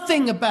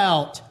nothing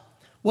about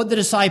what the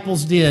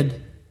disciples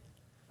did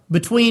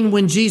between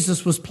when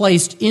Jesus was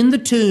placed in the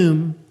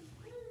tomb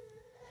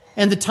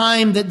and the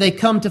time that they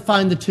come to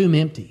find the tomb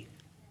empty.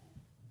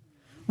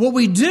 What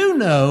we do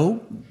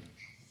know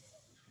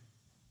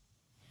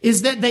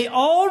is that they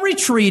all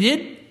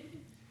retreated.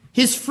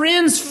 His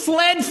friends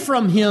fled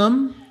from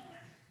him.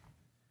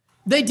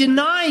 They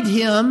denied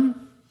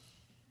him.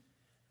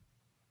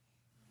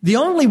 The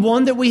only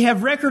one that we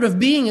have record of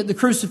being at the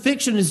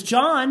crucifixion is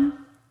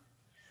John.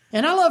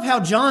 And I love how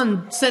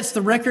John sets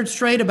the record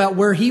straight about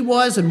where he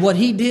was and what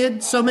he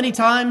did so many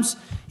times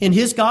in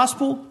his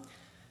gospel,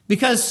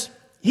 because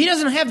he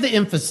doesn't have the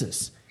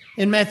emphasis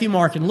in Matthew,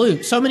 Mark, and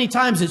Luke. So many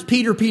times it's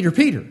Peter, Peter,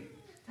 Peter.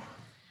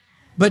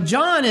 But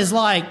John is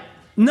like,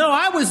 no,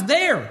 I was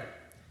there,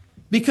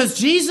 because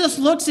Jesus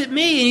looks at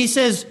me and he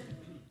says,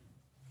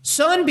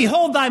 son,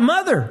 behold thy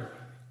mother,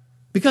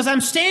 because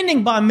I'm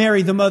standing by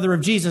Mary, the mother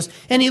of Jesus.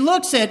 And he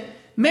looks at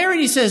Mary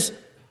and he says,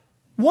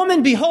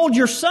 woman, behold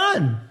your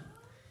son.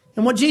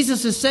 And what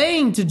Jesus is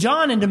saying to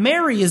John and to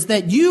Mary is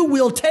that you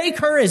will take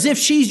her as if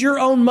she's your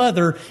own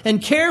mother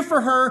and care for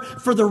her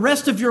for the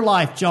rest of your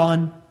life,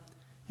 John.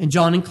 And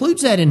John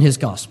includes that in his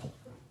gospel.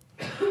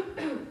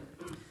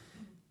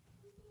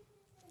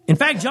 In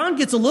fact, John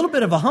gets a little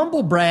bit of a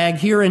humble brag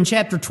here in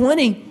chapter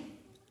 20.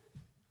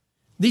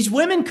 These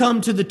women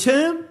come to the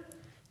tomb.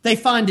 They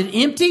find it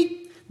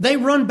empty. They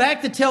run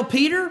back to tell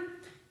Peter.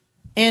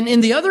 And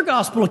in the other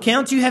gospel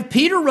accounts, you have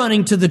Peter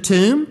running to the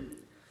tomb.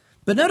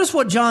 But notice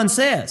what John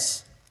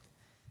says.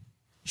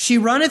 She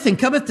runneth and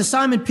cometh to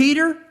Simon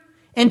Peter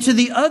and to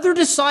the other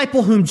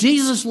disciple whom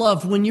Jesus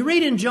loved. When you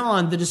read in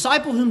John, the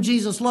disciple whom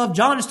Jesus loved,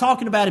 John is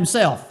talking about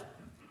himself.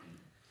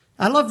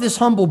 I love this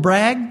humble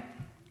brag.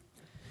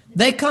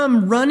 They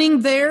come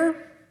running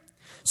there.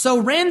 So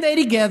ran they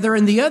together,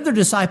 and the other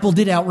disciple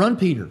did outrun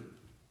Peter.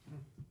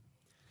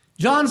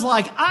 John's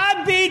like,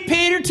 I beat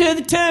Peter to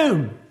the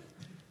tomb,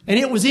 and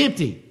it was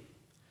empty.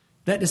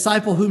 That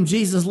disciple whom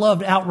Jesus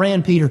loved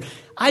outran Peter.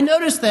 I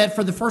noticed that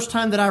for the first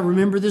time that I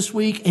remember this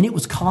week, and it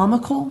was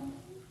comical.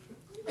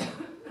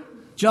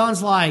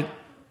 John's like,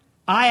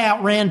 I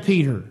outran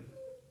Peter.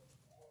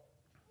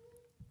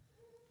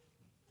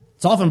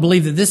 It's often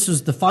believed that this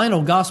was the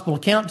final gospel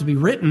account to be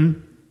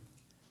written.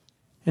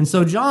 And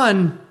so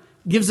John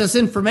gives us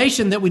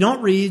information that we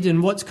don't read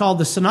in what's called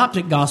the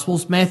synoptic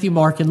gospels, Matthew,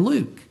 Mark, and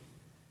Luke.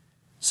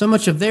 So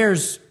much of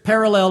theirs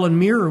parallel and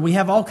mirror. We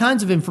have all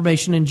kinds of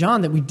information in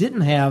John that we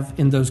didn't have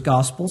in those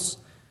gospels.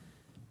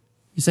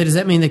 You say, does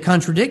that mean they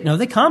contradict? No,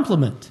 they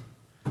complement.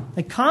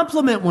 They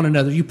complement one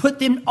another. You put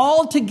them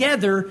all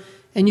together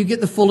and you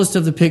get the fullest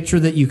of the picture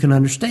that you can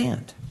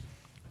understand.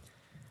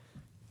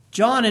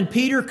 John and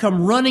Peter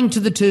come running to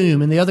the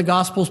tomb. In the other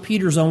gospels,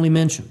 Peter's only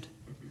mentioned.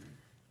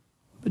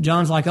 But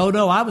John's like, oh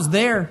no, I was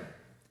there,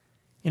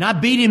 and I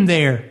beat him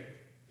there.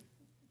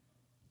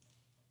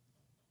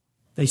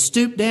 They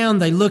stoop down,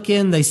 they look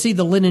in, they see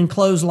the linen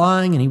clothes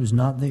lying, and he was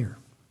not there.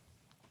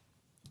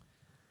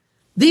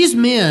 These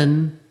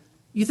men,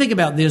 you think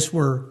about this,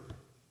 were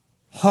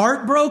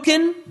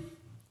heartbroken.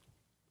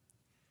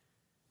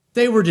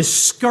 They were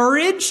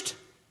discouraged.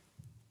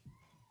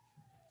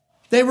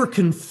 They were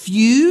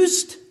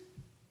confused.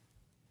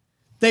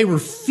 They were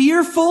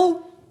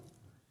fearful.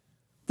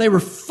 They were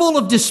full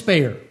of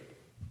despair.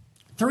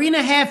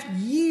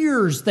 3.5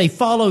 years they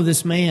follow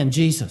this man,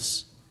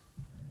 Jesus.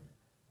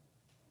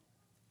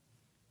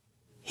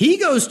 He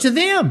goes to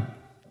them.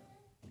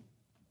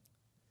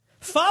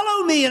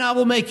 Follow me and I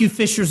will make you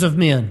fishers of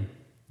men.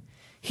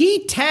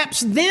 He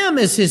taps them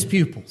as his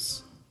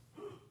pupils.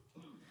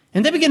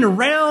 And they begin to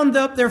round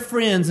up their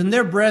friends and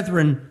their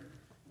brethren.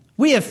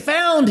 We have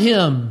found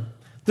him,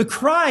 the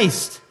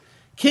Christ.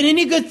 Can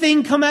any good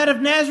thing come out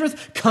of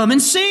Nazareth? Come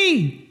and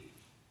see.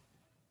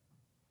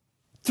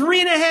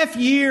 3.5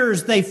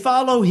 years they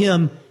follow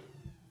him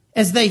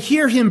as they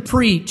hear him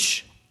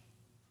preach.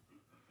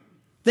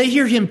 They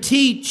hear him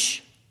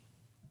teach.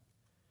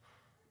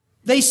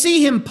 They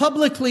see him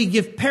publicly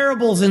give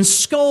parables and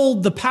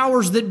scold the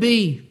powers that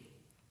be.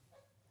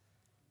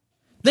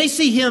 They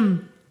see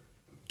him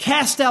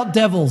cast out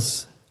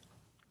devils,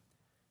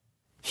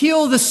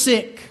 heal the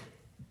sick.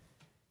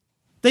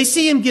 They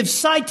see him give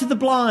sight to the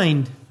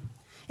blind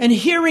and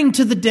hearing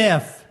to the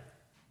deaf,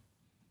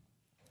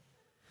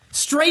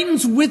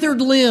 straightens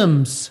withered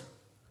limbs,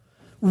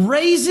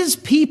 raises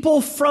people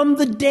from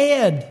the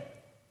dead.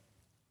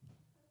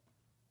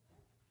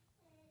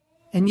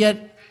 And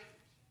yet,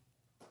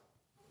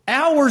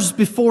 hours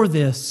before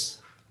this,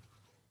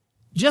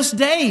 just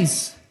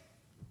days,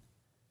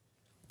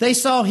 they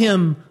saw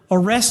him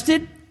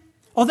arrested.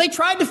 Oh, they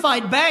tried to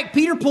fight back.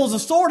 Peter pulls a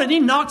sword and he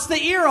knocks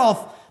the ear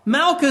off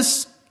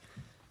Malchus,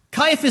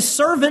 Caiaphas'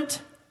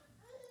 servant.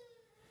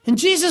 And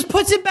Jesus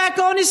puts it back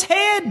on his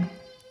head.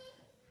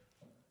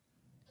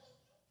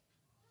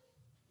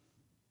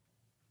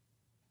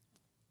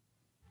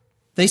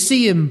 They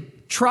see him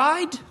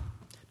tried,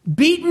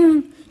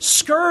 beaten,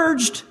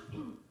 scourged.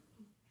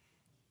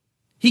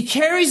 He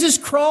carries his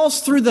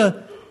cross through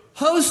the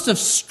host of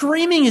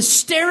screaming,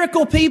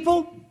 hysterical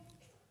people.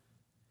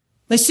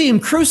 They see him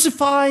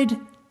crucified.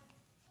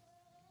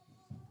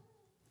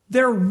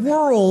 Their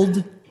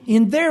world,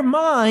 in their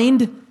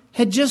mind,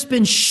 had just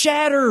been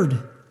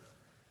shattered.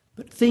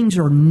 But things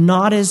are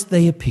not as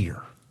they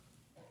appear.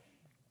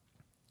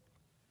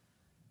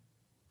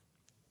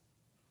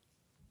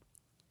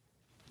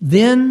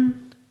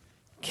 Then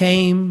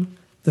came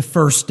the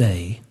first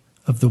day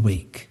of the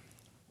week.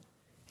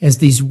 As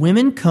these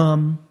women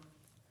come,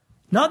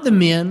 not the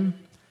men.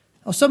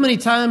 Oh, so many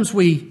times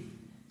we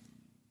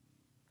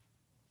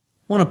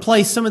want to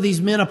place some of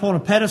these men up on a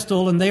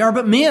pedestal, and they are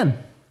but men.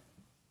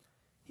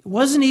 It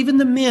wasn't even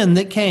the men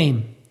that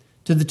came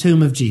to the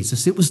tomb of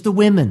Jesus. It was the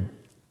women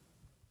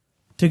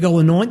to go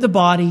anoint the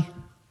body.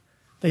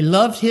 They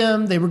loved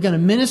him. They were going to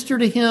minister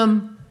to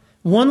him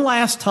one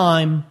last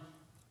time.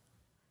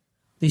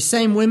 These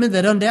same women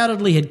that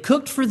undoubtedly had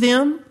cooked for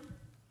them,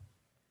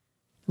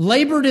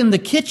 labored in the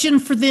kitchen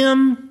for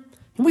them.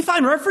 And we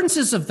find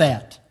references of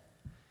that.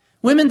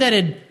 Women that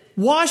had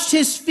washed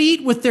his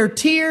feet with their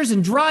tears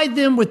and dried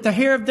them with the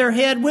hair of their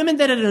head. Women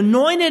that had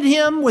anointed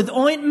him with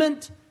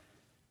ointment.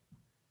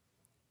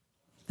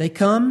 They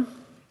come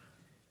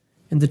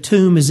and the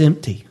tomb is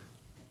empty.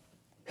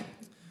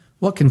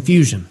 What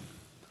confusion.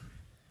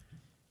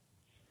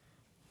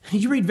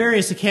 You read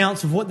various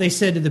accounts of what they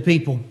said to the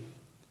people.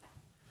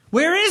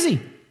 Where is he?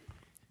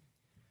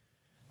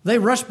 They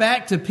rush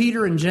back to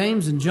Peter and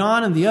James and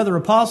John and the other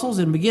apostles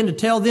and begin to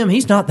tell them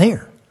he's not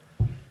there.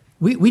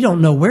 We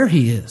don't know where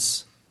he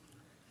is.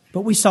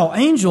 But we saw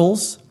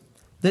angels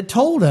that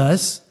told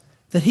us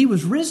that he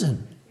was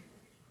risen.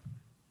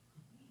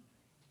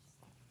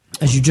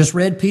 As you just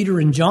read, Peter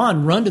and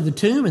John run to the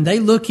tomb and they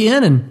look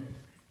in and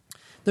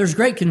there's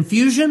great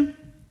confusion.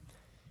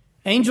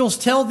 Angels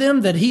tell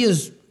them that he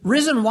is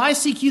risen. Why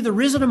seek you the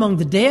risen among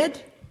the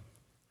dead?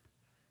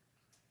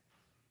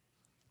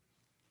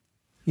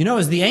 You know,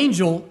 as the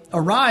angel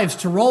arrives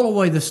to roll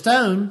away the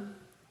stone,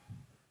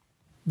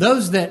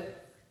 those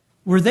that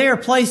were there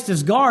placed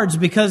as guards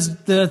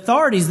because the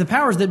authorities, the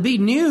powers that be,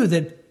 knew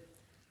that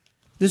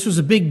this was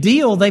a big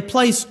deal. They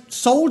placed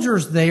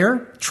soldiers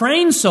there,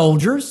 trained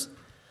soldiers,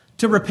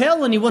 to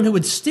repel anyone who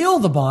would steal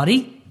the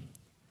body.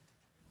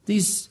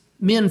 These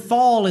men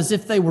fall as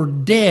if they were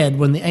dead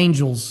when the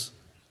angels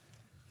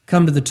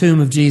come to the tomb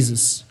of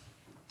Jesus.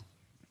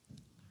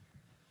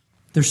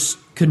 There's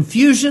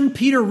confusion.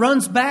 Peter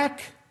runs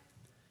back.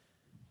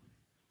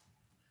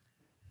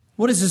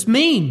 What does this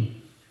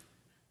mean?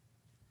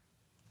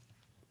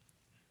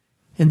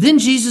 And then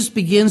Jesus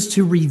begins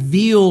to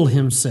reveal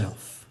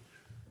himself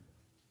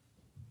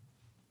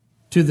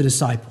to the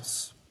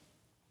disciples.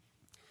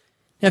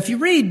 Now, if you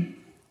read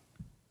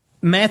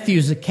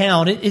Matthew's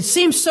account, it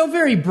seems so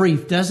very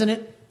brief, doesn't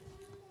it?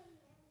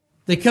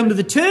 They come to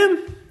the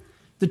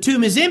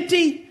tomb is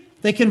empty,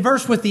 they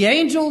converse with the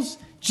angels,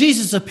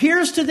 Jesus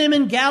appears to them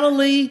in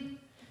Galilee,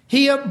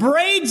 he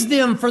upbraids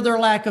them for their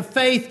lack of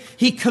faith,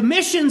 he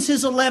commissions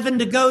his 11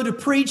 to go to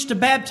preach, to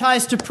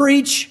baptize, to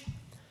preach,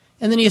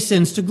 and then he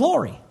ascends to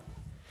glory.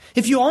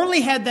 If you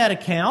only had that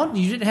account,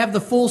 you didn't have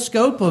the full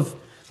scope of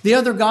the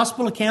other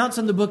gospel accounts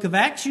in the book of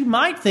Acts, you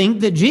might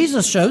think that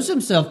Jesus shows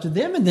himself to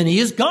them and then he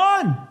is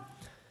gone.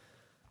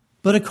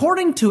 But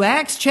according to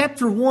Acts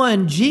chapter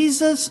 1,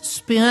 Jesus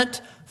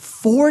spent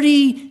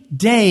 40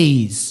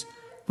 days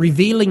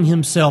revealing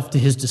himself to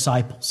his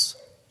disciples.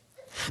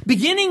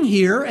 Beginning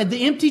here at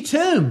the empty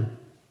tomb.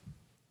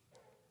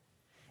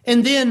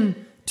 And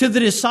then to the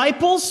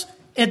disciples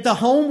at the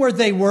home where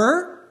they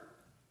were.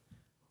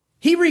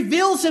 He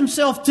reveals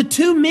himself to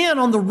two men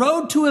on the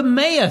road to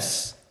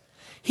Emmaus.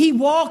 He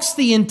walks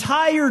the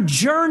entire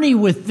journey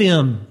with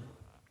them.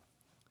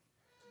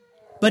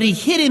 But he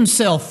hid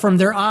himself from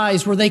their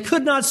eyes where they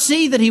could not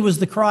see that he was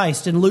the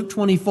Christ in Luke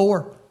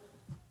 24.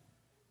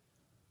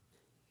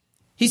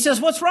 He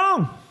says, what's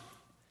wrong?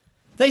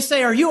 They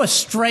say, "Are you a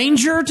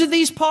stranger to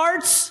these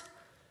parts?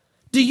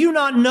 Do you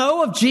not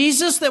know of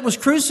Jesus that was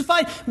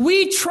crucified?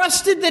 We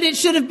trusted that it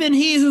should have been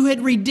He who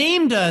had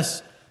redeemed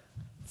us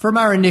from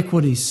our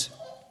iniquities.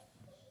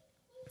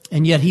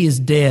 And yet He is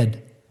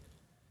dead."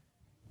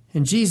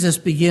 And Jesus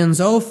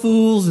begins, "O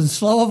fools and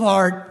slow of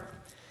heart."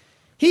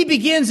 He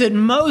begins at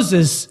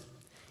Moses,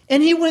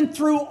 and he went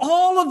through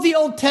all of the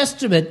Old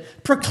Testament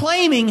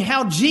proclaiming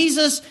how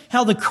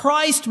the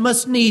Christ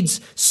must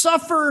needs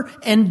suffer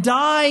and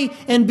die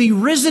and be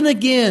risen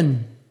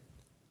again.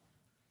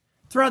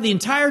 Throughout the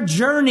entire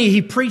journey,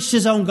 he preached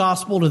his own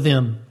gospel to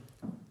them.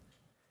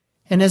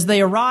 And as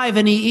they arrive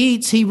and he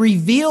eats, he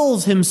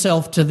reveals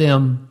himself to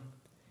them,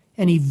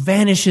 and he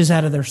vanishes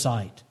out of their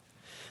sight.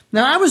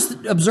 Now, I was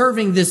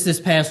observing this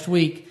past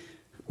week.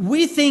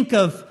 We think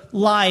of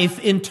life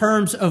in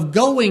terms of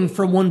going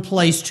from one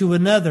place to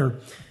another.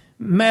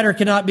 Matter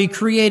cannot be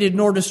created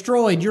nor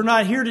destroyed. You're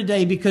not here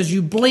today because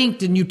you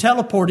blinked and you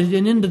teleported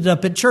and ended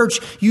up at church.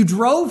 You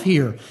drove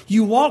here.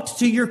 You walked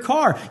to your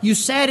car. You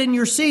sat in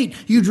your seat.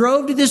 You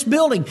drove to this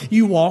building.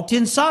 You walked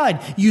inside.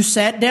 You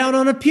sat down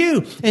on a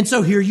pew. And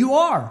so here you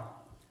are.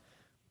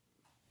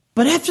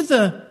 But after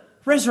the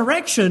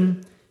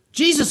resurrection,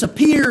 Jesus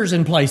appears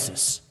in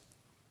places.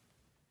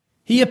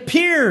 He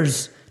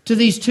appears to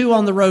these two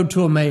on the road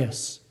to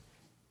Emmaus.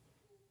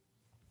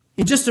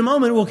 In just a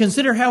moment, we'll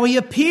consider how he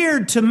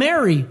appeared to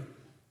Mary.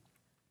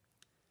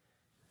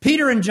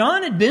 Peter and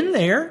John had been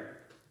there.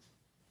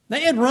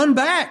 They had run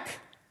back.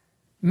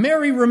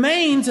 Mary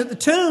remains at the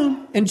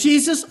tomb, and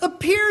Jesus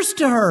appears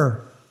to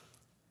her.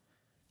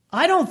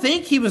 I don't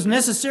think he was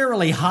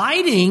necessarily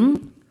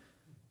hiding,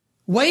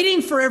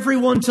 waiting for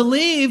everyone to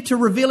leave to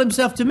reveal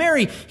himself to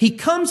Mary. He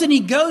comes and he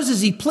goes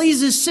as he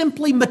pleases,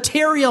 simply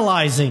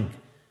materializing,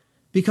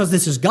 because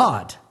this is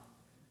God.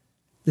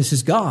 This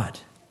is God.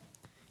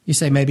 You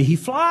say, maybe he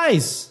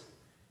flies.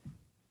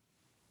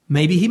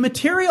 Maybe he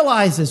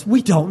materializes.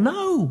 We don't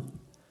know.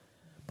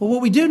 But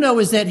what we do know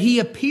is that he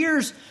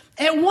appears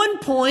at one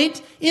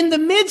point in the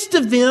midst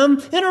of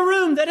them in a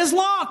room that is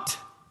locked.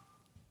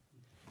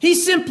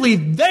 He's simply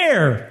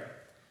there.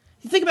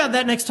 You think about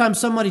that next time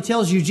somebody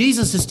tells you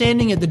Jesus is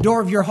standing at the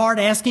door of your heart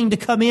asking to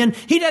come in.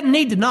 He doesn't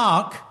need to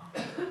knock.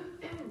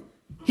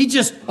 He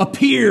just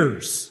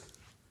appears.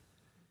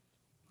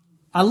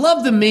 I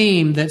love the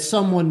meme that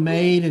someone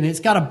made, and it's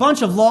got a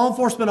bunch of law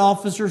enforcement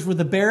officers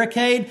with a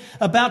barricade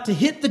about to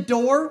hit the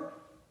door.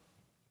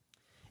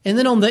 And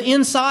then on the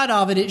inside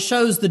of it, it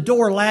shows the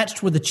door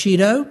latched with a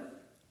Cheeto.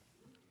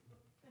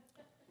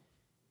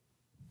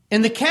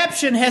 And the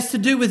caption has to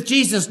do with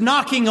Jesus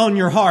knocking on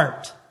your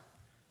heart.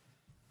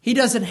 He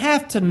doesn't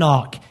have to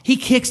knock. He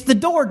kicks the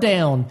door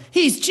down.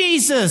 He's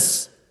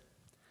Jesus.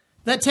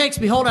 That text,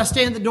 "Behold, I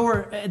stand at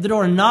the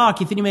door and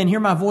knock. If any man hear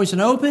my voice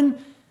and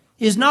open,"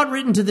 is not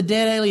written to the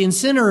dead alien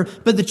sinner,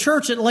 but the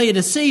church at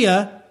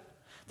Laodicea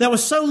that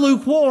was so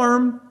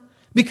lukewarm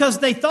because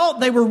they thought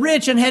they were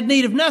rich and had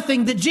need of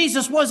nothing that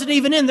Jesus wasn't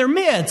even in their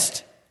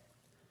midst.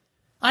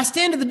 "I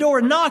stand at the door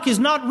and knock" is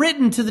not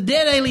written to the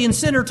dead alien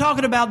sinner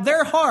talking about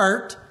their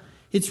heart.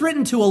 It's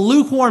written to a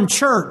lukewarm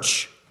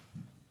church.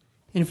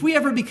 And if we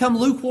ever become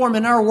lukewarm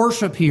in our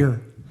worship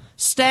here,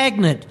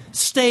 stagnant,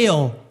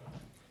 stale,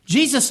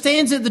 Jesus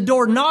stands at the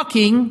door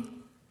knocking.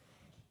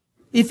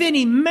 If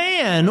any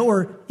man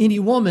or any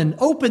woman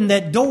open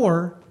that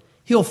door,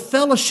 he'll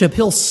fellowship,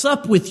 he'll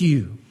sup with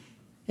you,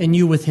 and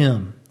you with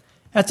him.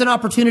 That's an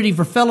opportunity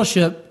for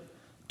fellowship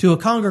to a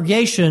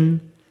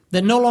congregation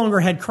that no longer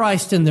had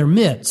Christ in their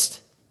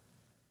midst.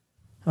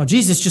 Now,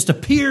 Jesus just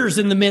appears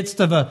in the midst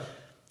of a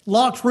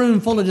locked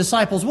room full of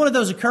disciples. One of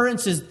those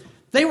occurrences,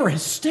 they were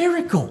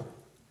hysterical.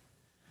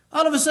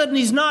 All of a sudden,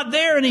 he's not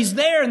there, and he's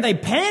there, and they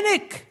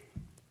panic.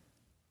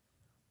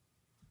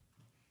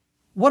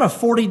 What a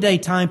 40-day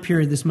time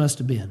period this must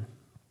have been.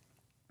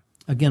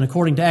 Again,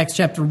 according to Acts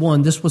chapter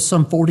 1, this was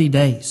some 40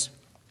 days.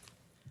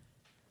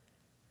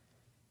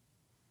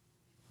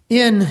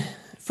 In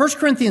 1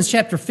 Corinthians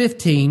chapter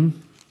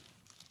 15,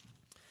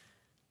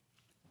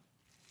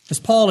 as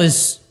Paul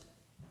is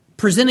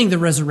presenting the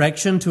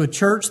resurrection to a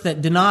church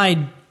that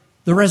denied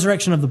the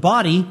resurrection of the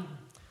body,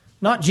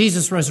 not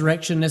Jesus'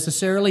 resurrection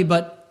necessarily,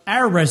 but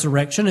our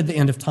resurrection at the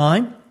end of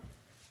time,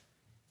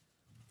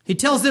 he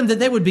tells them that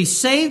they would be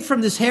saved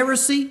from this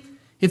heresy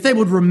if they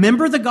would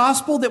remember the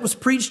gospel that was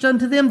preached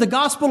unto them, the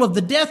gospel of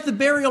the death, the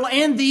burial,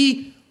 and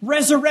the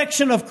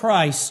resurrection of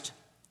Christ.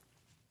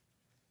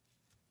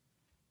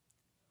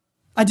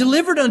 "I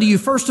delivered unto you,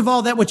 first of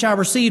all, that which I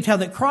received, how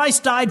that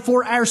Christ died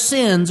for our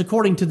sins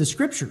according to the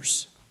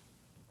Scriptures,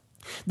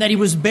 that he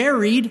was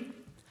buried,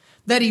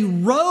 that he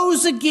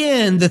rose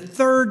again the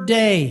third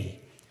day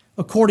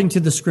according to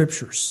the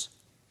Scriptures,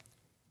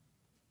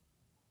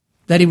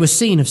 that he was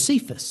seen of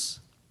Cephas,"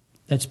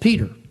 that's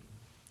Peter,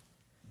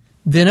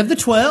 "then of the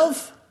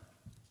 12.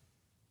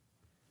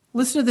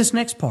 Listen to this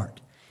next part.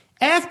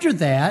 "After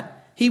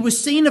that, he was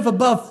seen of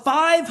above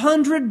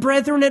 500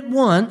 brethren at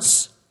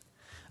once,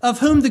 of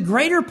whom the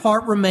greater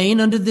part remain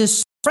unto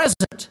this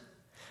present,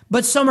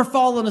 but some are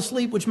fallen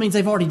asleep," which means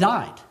they've already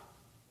died.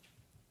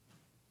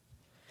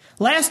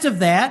 "Last of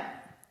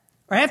that,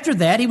 or after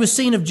that, he was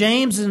seen of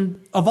James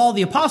and of all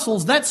the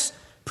apostles. That's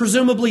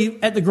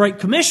presumably at the Great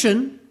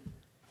Commission,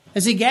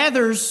 as he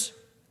gathers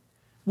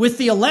with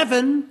the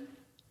 11,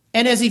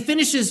 and as he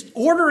finishes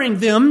ordering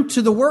them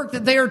to the work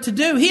that they are to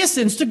do, he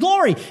ascends to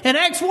glory. And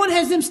Acts 1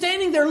 has them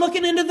standing there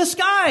looking into the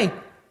sky.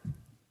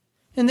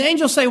 And the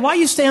angels say, why do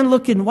you stand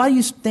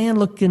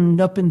looking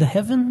up into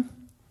heaven?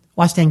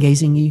 Why stand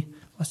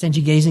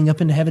you gazing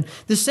up into heaven?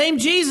 The same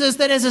Jesus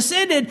that has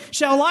ascended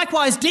shall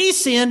likewise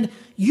descend.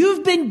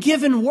 You've been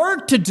given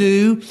work to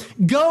do.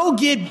 Go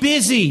get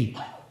busy.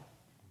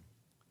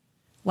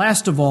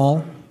 Last of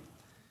all,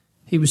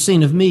 he was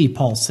seen of me,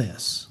 Paul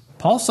says.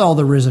 Paul saw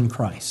the risen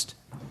Christ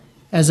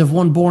as of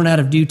one born out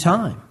of due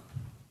time.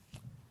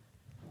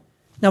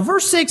 Now,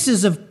 verse 6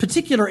 is of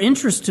particular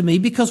interest to me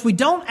because we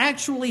don't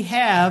actually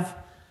have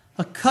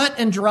a cut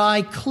and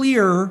dry,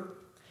 clear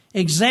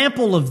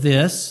example of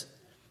this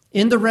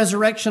in the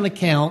resurrection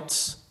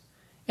accounts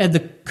at the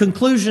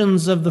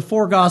conclusions of the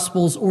four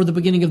Gospels or the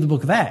beginning of the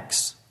book of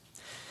Acts.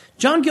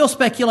 John Gill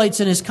speculates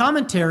in his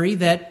commentary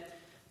that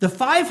the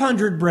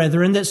 500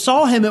 brethren that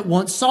saw him at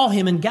once saw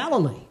him in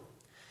Galilee.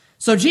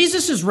 So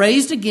Jesus is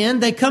raised again.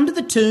 They come to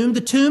the tomb.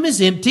 The tomb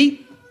is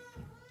empty.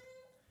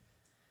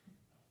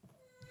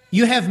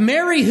 You have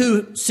Mary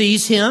who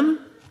sees him.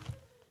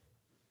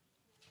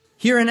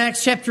 Here in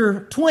Acts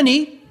chapter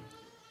 20,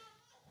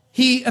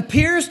 he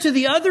appears to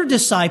the other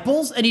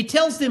disciples and he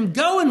tells them,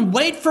 go and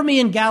wait for me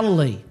in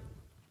Galilee.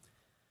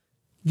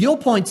 Gill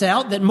points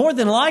out that more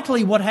than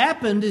likely what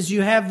happened is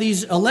you have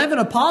these 11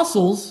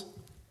 apostles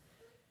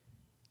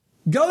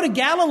go to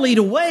Galilee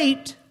to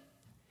wait,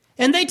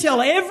 and they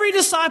tell every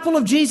disciple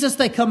of Jesus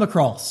they come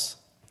across.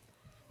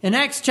 In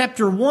Acts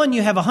chapter 1,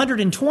 you have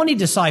 120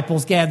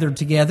 disciples gathered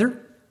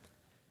together.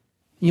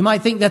 You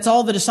might think that's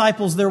all the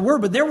disciples there were,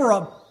 but there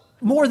were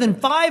more than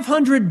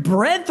 500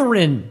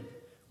 brethren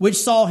which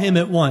saw him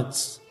at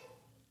once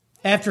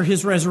after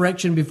his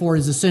resurrection before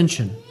his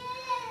ascension.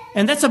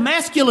 And that's a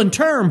masculine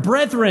term,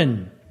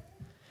 brethren.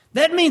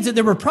 That means that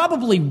there were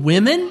probably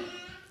women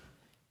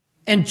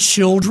and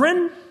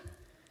children.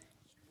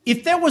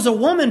 If there was a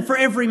woman for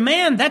every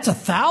man, that's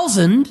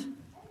 1,000.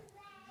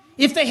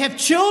 If they have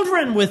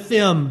children with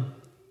them,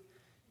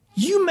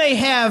 you may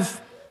have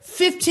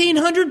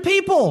 1,500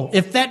 people,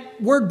 if that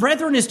word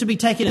brethren is to be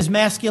taken as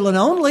masculine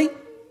only.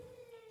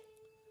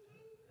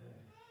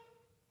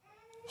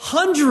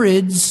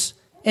 Hundreds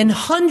and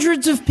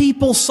hundreds of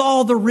people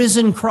saw the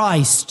risen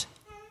Christ.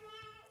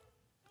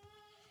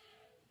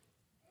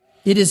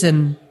 It is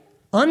an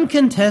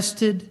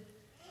uncontested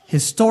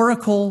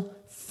historical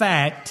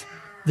fact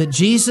that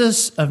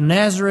Jesus of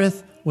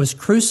Nazareth was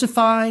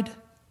crucified,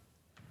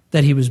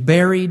 that he was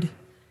buried,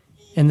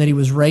 and that he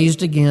was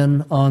raised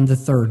again on the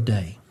third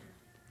day.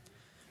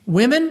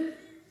 Women,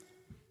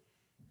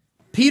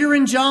 Peter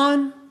and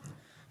John,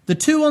 the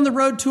two on the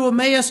road to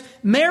Emmaus,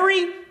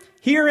 Mary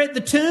here at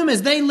the tomb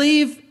as they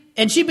leave,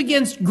 and she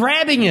begins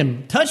grabbing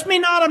him. Touch me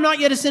not, I'm not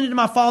yet ascended to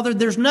my Father.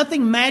 There's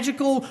nothing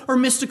magical or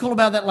mystical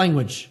about that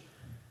language.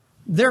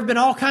 There have been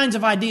all kinds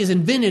of ideas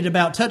invented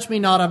about touch me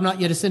not, I've not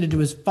yet ascended to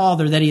his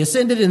Father, that he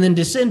ascended and then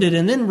descended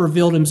and then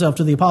revealed himself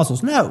to the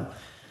apostles. No,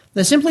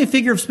 that's simply a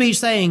figure of speech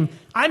saying,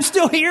 I'm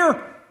still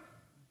here.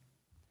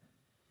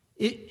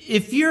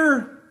 If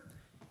you're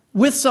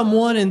with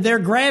someone and they're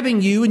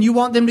grabbing you and you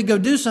want them to go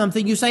do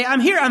something, you say,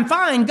 I'm here, I'm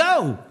fine,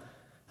 go.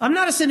 I'm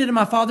not ascended to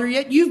my Father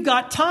yet. You've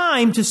got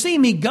time to see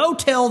me. Go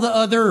tell the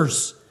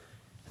others.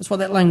 That's what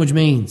that language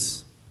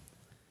means.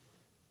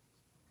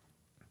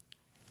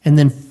 And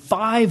then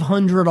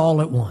 500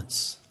 all at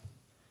once.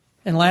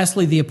 And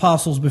lastly, the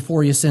apostles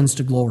before he ascends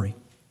to glory.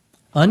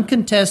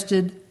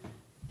 Uncontested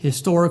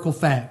historical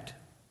fact.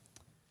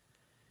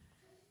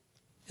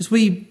 As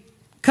we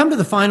come to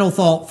the final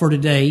thought for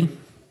today,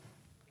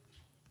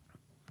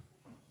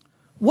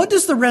 what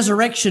does the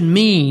resurrection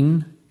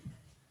mean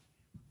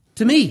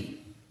to me?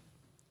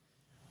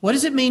 What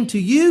does it mean to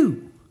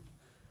you?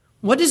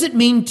 What does it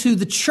mean to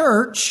the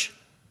church?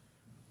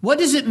 What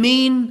does it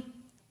mean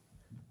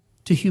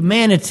to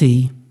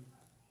humanity?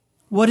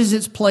 What is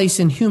its place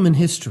in human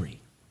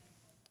history?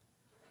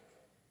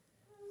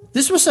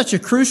 This was such a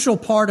crucial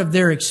part of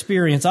their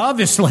experience,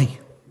 obviously,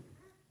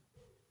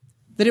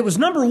 that it was,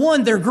 number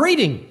one, their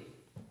greeting.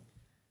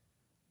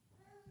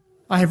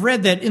 I have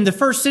read that in the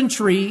first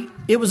century,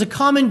 it was a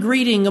common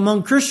greeting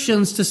among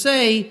Christians to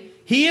say,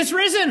 He is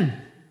risen.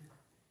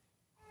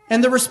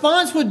 And the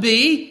response would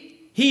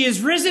be, He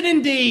is risen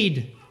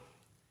indeed.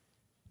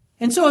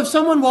 And so if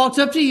someone walks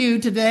up to you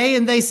today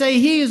and they say,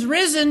 He is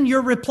risen,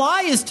 your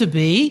reply is to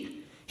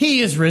be, He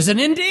is risen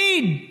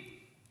indeed.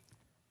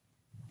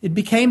 It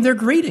became their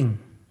greeting.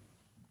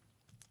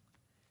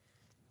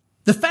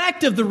 The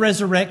fact of the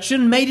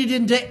resurrection made it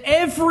into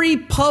every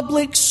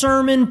public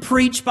sermon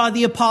preached by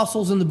the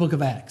apostles in the book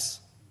of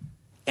Acts.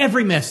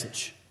 Every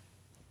message.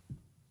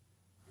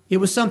 It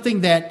was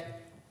something that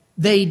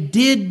they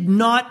did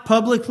not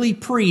publicly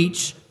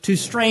preach to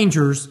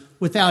strangers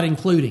without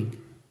including.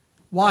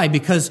 Why?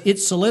 Because it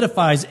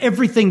solidifies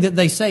everything that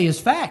they say is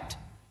fact.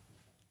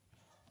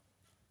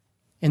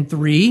 And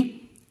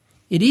three,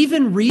 It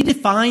even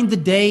redefined the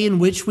day in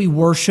which we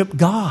worship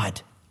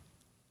God.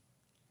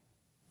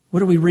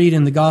 What do we read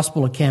in the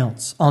gospel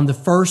accounts? On the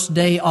first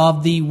day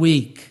of the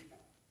week.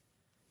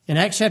 In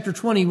Acts chapter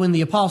 20, when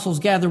the apostles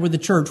gathered with the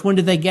church, when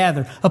did they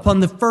gather?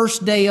 Upon the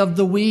first day of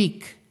the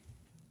week.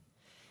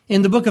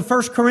 In the book of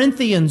 1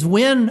 Corinthians,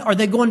 when are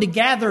they going to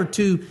gather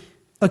to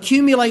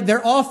accumulate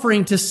their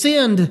offering to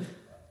send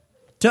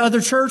to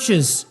other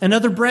churches and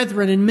other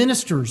brethren and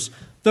ministers?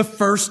 The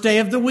first day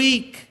of the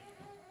week.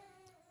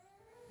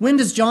 When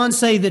does John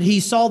say that he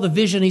saw the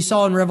vision he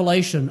saw in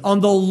Revelation? On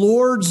the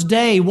Lord's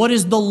day. What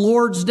is the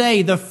Lord's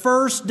day? The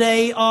first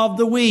day of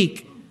the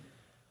week.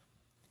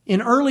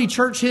 In early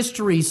church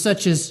history,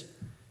 such as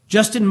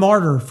Justin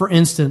Martyr, for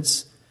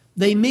instance,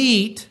 they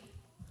meet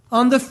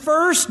on the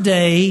first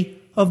day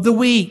of the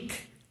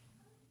week.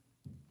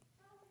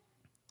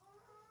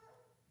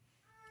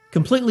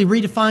 Completely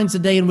redefines the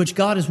day in which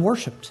God is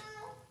worshiped.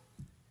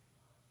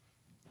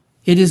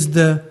 It is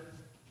the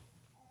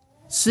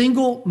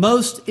single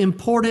most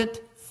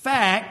important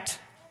fact,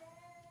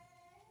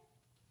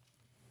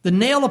 the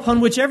nail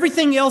upon which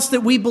everything else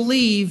that we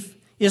believe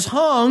is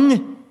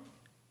hung,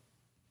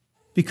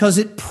 because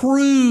it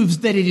proves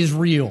that it is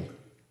real.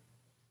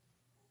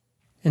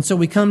 And so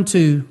we come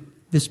to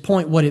this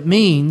point, what it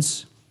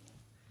means.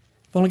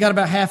 I've only got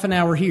about half an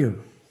hour here.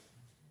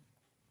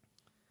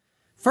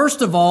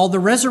 First of all, the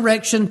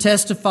resurrection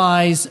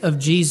testifies of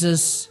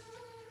Jesus'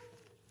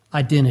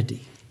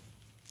 identity.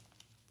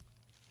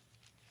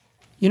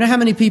 You know how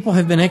many people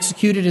have been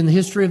executed in the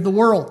history of the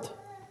world?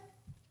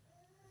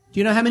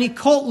 Do you know how many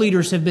cult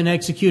leaders have been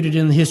executed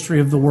in the history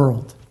of the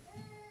world?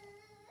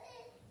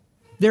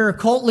 There are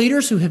cult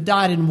leaders who have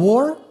died in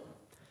war.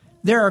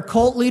 There are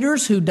cult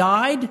leaders who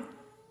died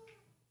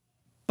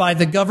by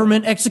the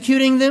government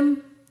executing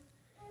them.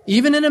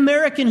 Even in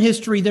American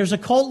history, there's a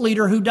cult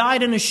leader who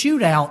died in a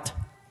shootout.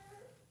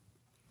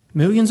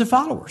 Millions of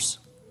followers.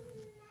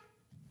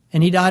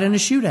 And he died in a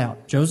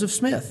shootout, Joseph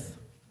Smith.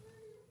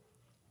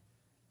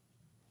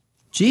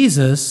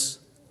 Jesus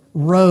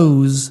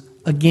rose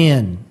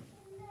again.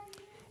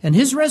 And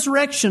his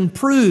resurrection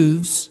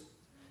proves,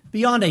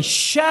 beyond a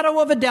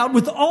shadow of a doubt,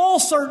 with all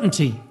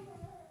certainty,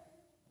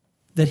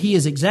 that he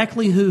is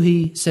exactly who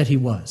he said he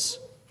was.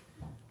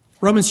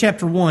 Romans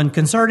chapter 1,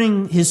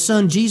 concerning his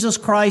Son Jesus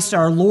Christ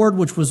our Lord,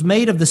 which was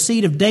made of the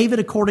seed of David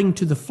according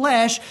to the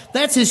flesh,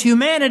 that's his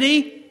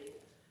humanity,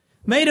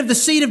 made of the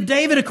seed of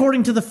David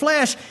according to the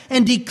flesh,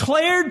 and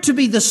declared to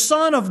be the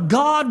Son of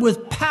God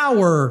with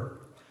power,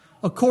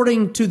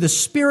 according to the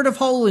Spirit of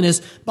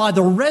holiness, by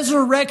the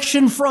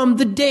resurrection from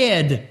the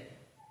dead.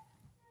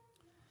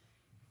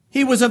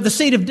 He was of the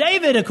seed of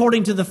David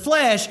according to the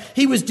flesh.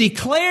 He was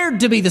declared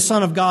to be the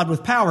Son of God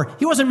with power.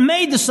 He wasn't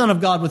made the Son of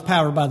God with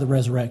power by the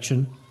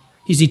resurrection.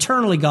 He's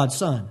eternally God's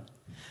Son.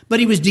 But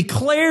he was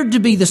declared to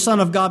be the Son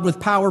of God with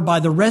power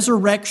by the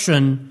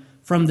resurrection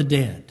from the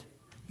dead.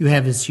 You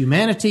have his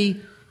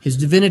humanity, his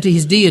divinity,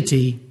 his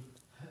deity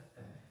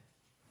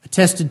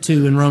attested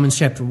to in Romans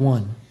chapter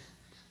 1.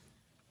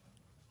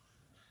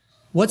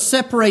 What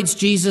separates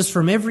Jesus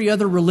from every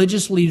other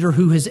religious leader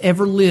who has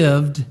ever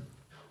lived,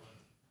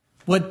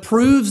 what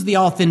proves the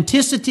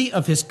authenticity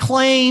of his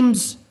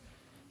claims,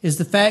 is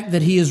the fact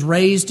that he is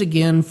raised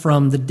again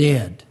from the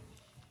dead.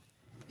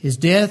 His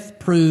death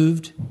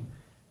proved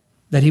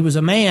that he was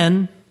a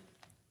man.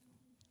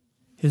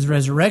 His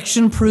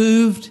resurrection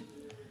proved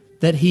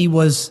that he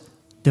was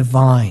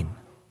divine.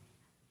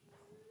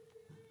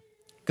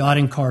 God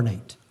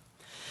incarnate.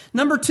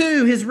 Number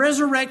two, his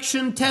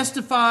resurrection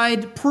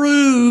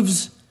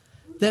proves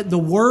that the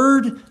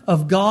Word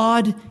of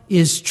God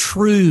is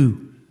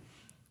true.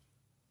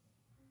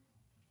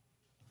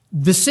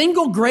 The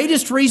single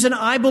greatest reason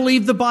I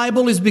believe the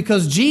Bible is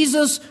because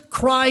Jesus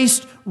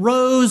Christ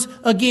rose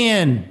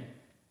again.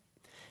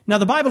 Now,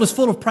 the Bible is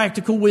full of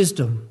practical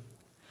wisdom.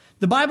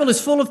 The Bible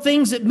is full of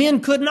things that men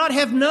could not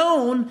have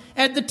known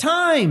at the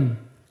time.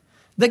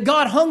 That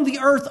God hung the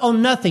earth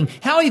on nothing.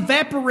 How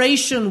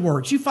evaporation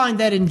works. You find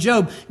that in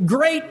Job.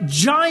 Great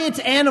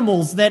giant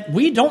animals that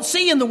we don't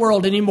see in the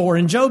world anymore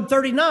in Job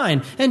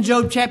 39 and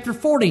Job chapter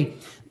 40.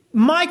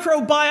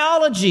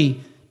 Microbiology.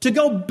 To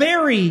go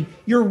bury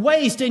your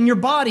waste and your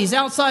bodies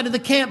outside of the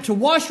camp, to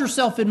wash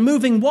yourself in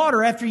moving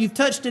water after you've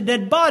touched a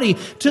dead body,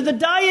 to the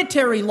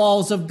dietary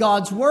laws of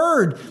God's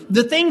Word.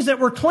 The things that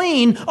were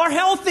clean are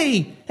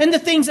healthy, and the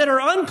things that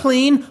are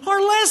unclean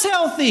are less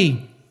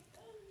healthy.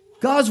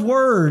 God's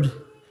Word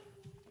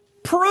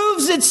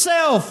proves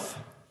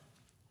itself.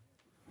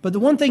 But the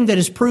one thing that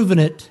has proven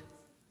it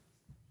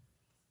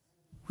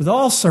with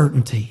all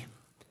certainty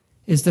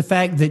is the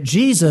fact that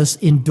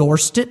Jesus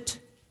endorsed it,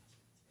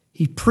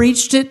 He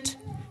preached it,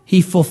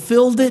 He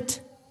fulfilled it,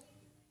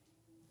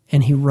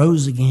 and He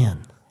rose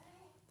again.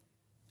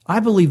 I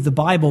believe the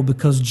Bible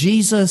because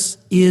Jesus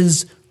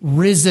is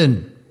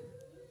risen.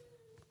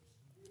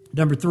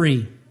 Number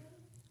three,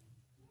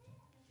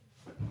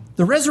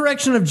 the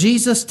resurrection of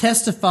Jesus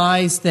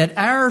testifies that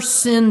our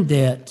sin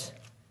debt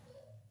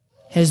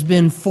has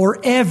been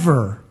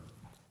forever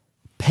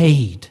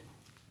paid.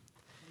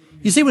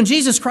 You see, when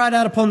Jesus cried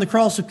out upon the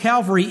cross of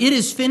Calvary, "It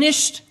is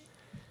finished,"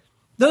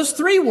 those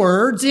three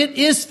words, "it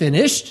is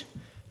finished,"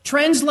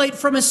 translate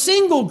from a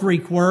single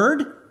Greek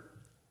word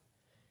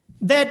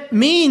that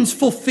means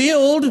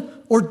fulfilled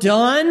or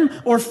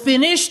done or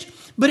finished,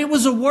 but it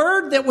was a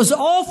word that was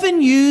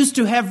often used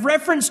to have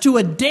reference to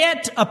a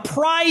debt, a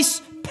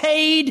price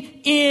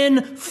paid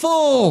in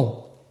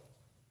full.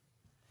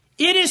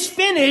 "It is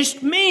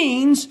finished"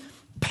 means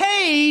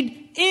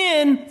paid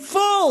in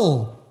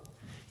full.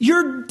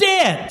 Your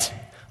debt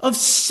of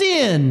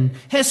sin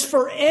has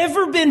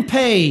forever been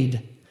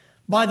paid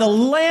by the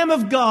Lamb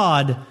of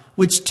God,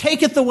 which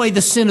taketh away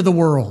the sin of the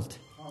world.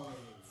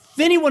 If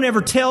anyone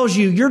ever tells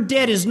you your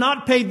debt is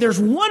not paid, there's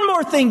one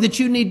more thing that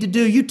you need to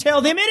do. You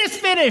tell them, "It is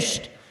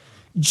finished.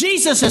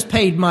 Jesus has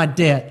paid my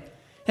debt.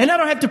 And I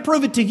don't have to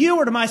prove it to you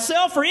or to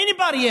myself or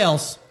anybody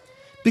else,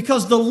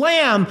 because the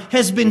Lamb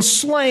has been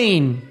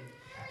slain.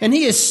 And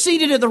He is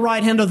seated at the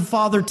right hand of the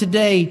Father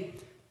today,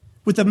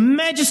 with the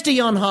majesty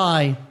on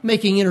high,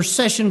 making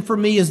intercession for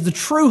me as the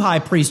true high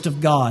priest of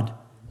God.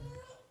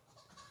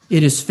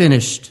 It is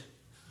finished.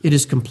 It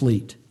is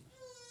complete."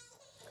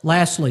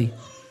 Lastly,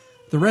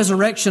 the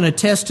resurrection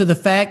attests to the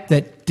fact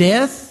that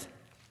death,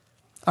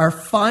 our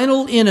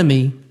final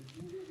enemy,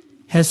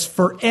 has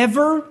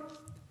forever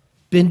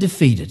been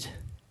defeated.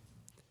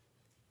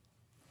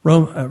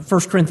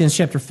 1 Corinthians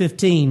chapter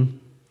 15,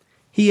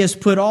 He has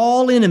put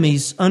all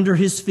enemies under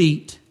His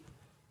feet.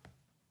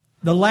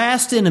 The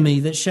last enemy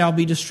that shall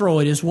be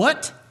destroyed is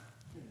what?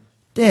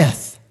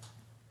 Death.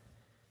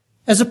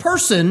 As a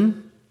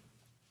person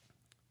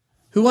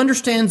who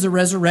understands the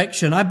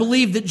resurrection, I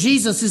believe that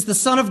Jesus is the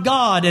Son of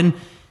God, and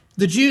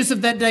the Jews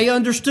of that day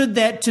understood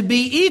that to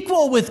be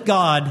equal with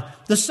God.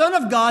 The Son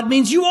of God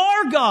means you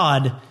are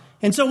God.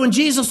 And so when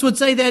Jesus would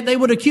say that, they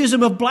would accuse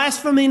Him of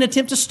blasphemy and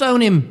attempt to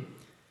stone Him.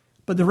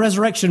 But the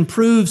resurrection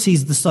proves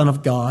He's the Son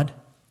of God.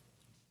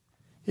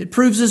 It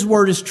proves His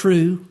word is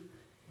true.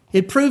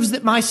 It proves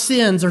that my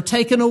sins are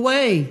taken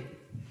away.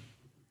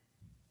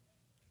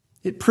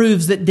 It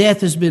proves that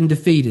death has been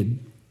defeated.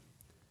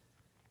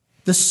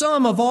 The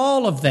sum of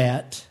all of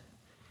that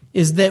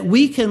is that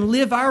we can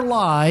live our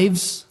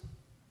lives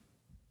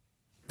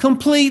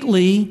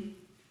completely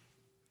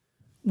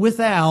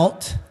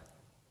without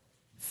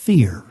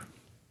fear.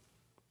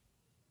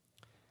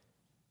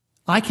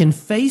 I can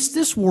face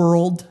this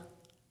world.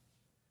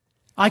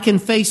 I can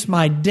face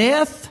my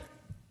death.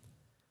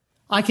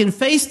 I can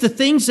face the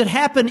things that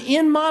happen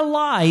in my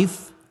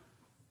life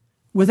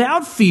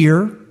without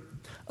fear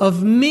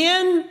of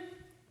men,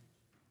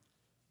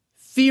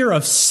 fear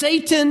of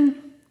Satan,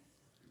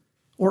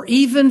 or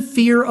even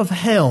fear of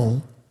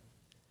hell,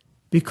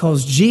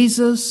 because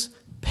Jesus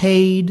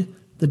paid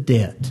the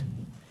debt,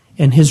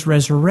 and His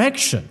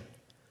resurrection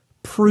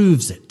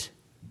proves it.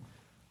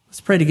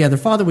 Let's pray together.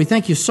 Father, we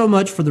thank You so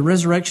much for the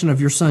resurrection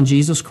of Your Son,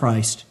 Jesus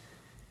Christ.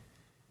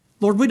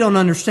 Lord, we don't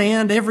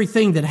understand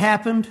everything that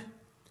happened.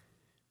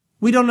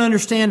 We don't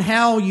understand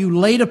how You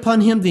laid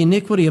upon Him the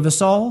iniquity of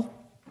us all.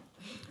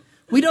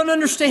 We don't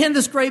understand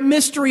this great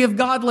mystery of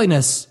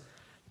godliness,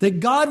 that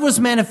God was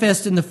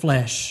manifest in the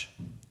flesh.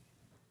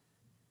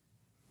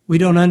 We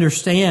don't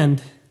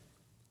understand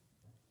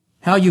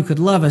how You could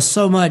love us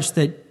so much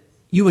that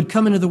You would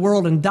come into the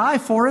world and die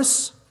for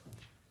us.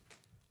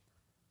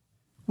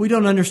 We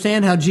don't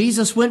understand how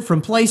Jesus went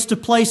from place to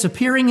place,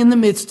 appearing in the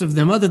midst of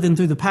them, other than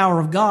through the power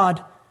of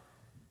God.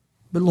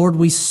 But Lord,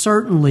 we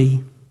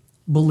certainly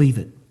believe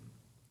it.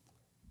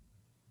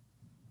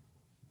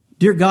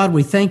 Dear God,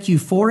 we thank You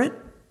for it.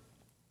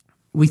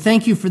 We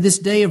thank You for this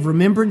day of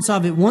remembrance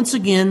of it once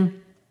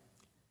again,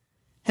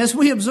 as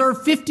we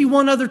observe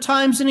 51 other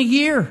times in a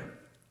year.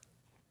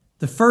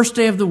 The first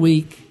day of the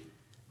week,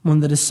 when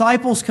the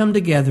disciples come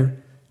together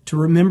to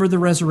remember the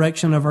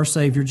resurrection of our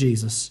Savior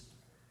Jesus.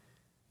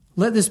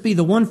 Let this be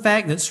the one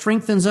fact that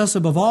strengthens us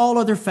above all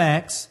other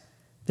facts,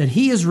 that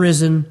He is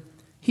risen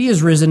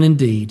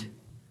indeed.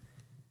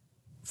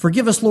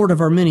 Forgive us, Lord,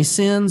 of our many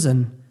sins,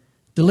 and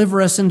deliver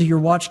us into Your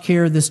watch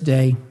care this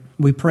day.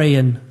 We pray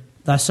in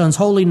Thy Son's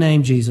holy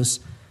name,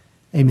 Jesus.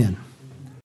 Amen.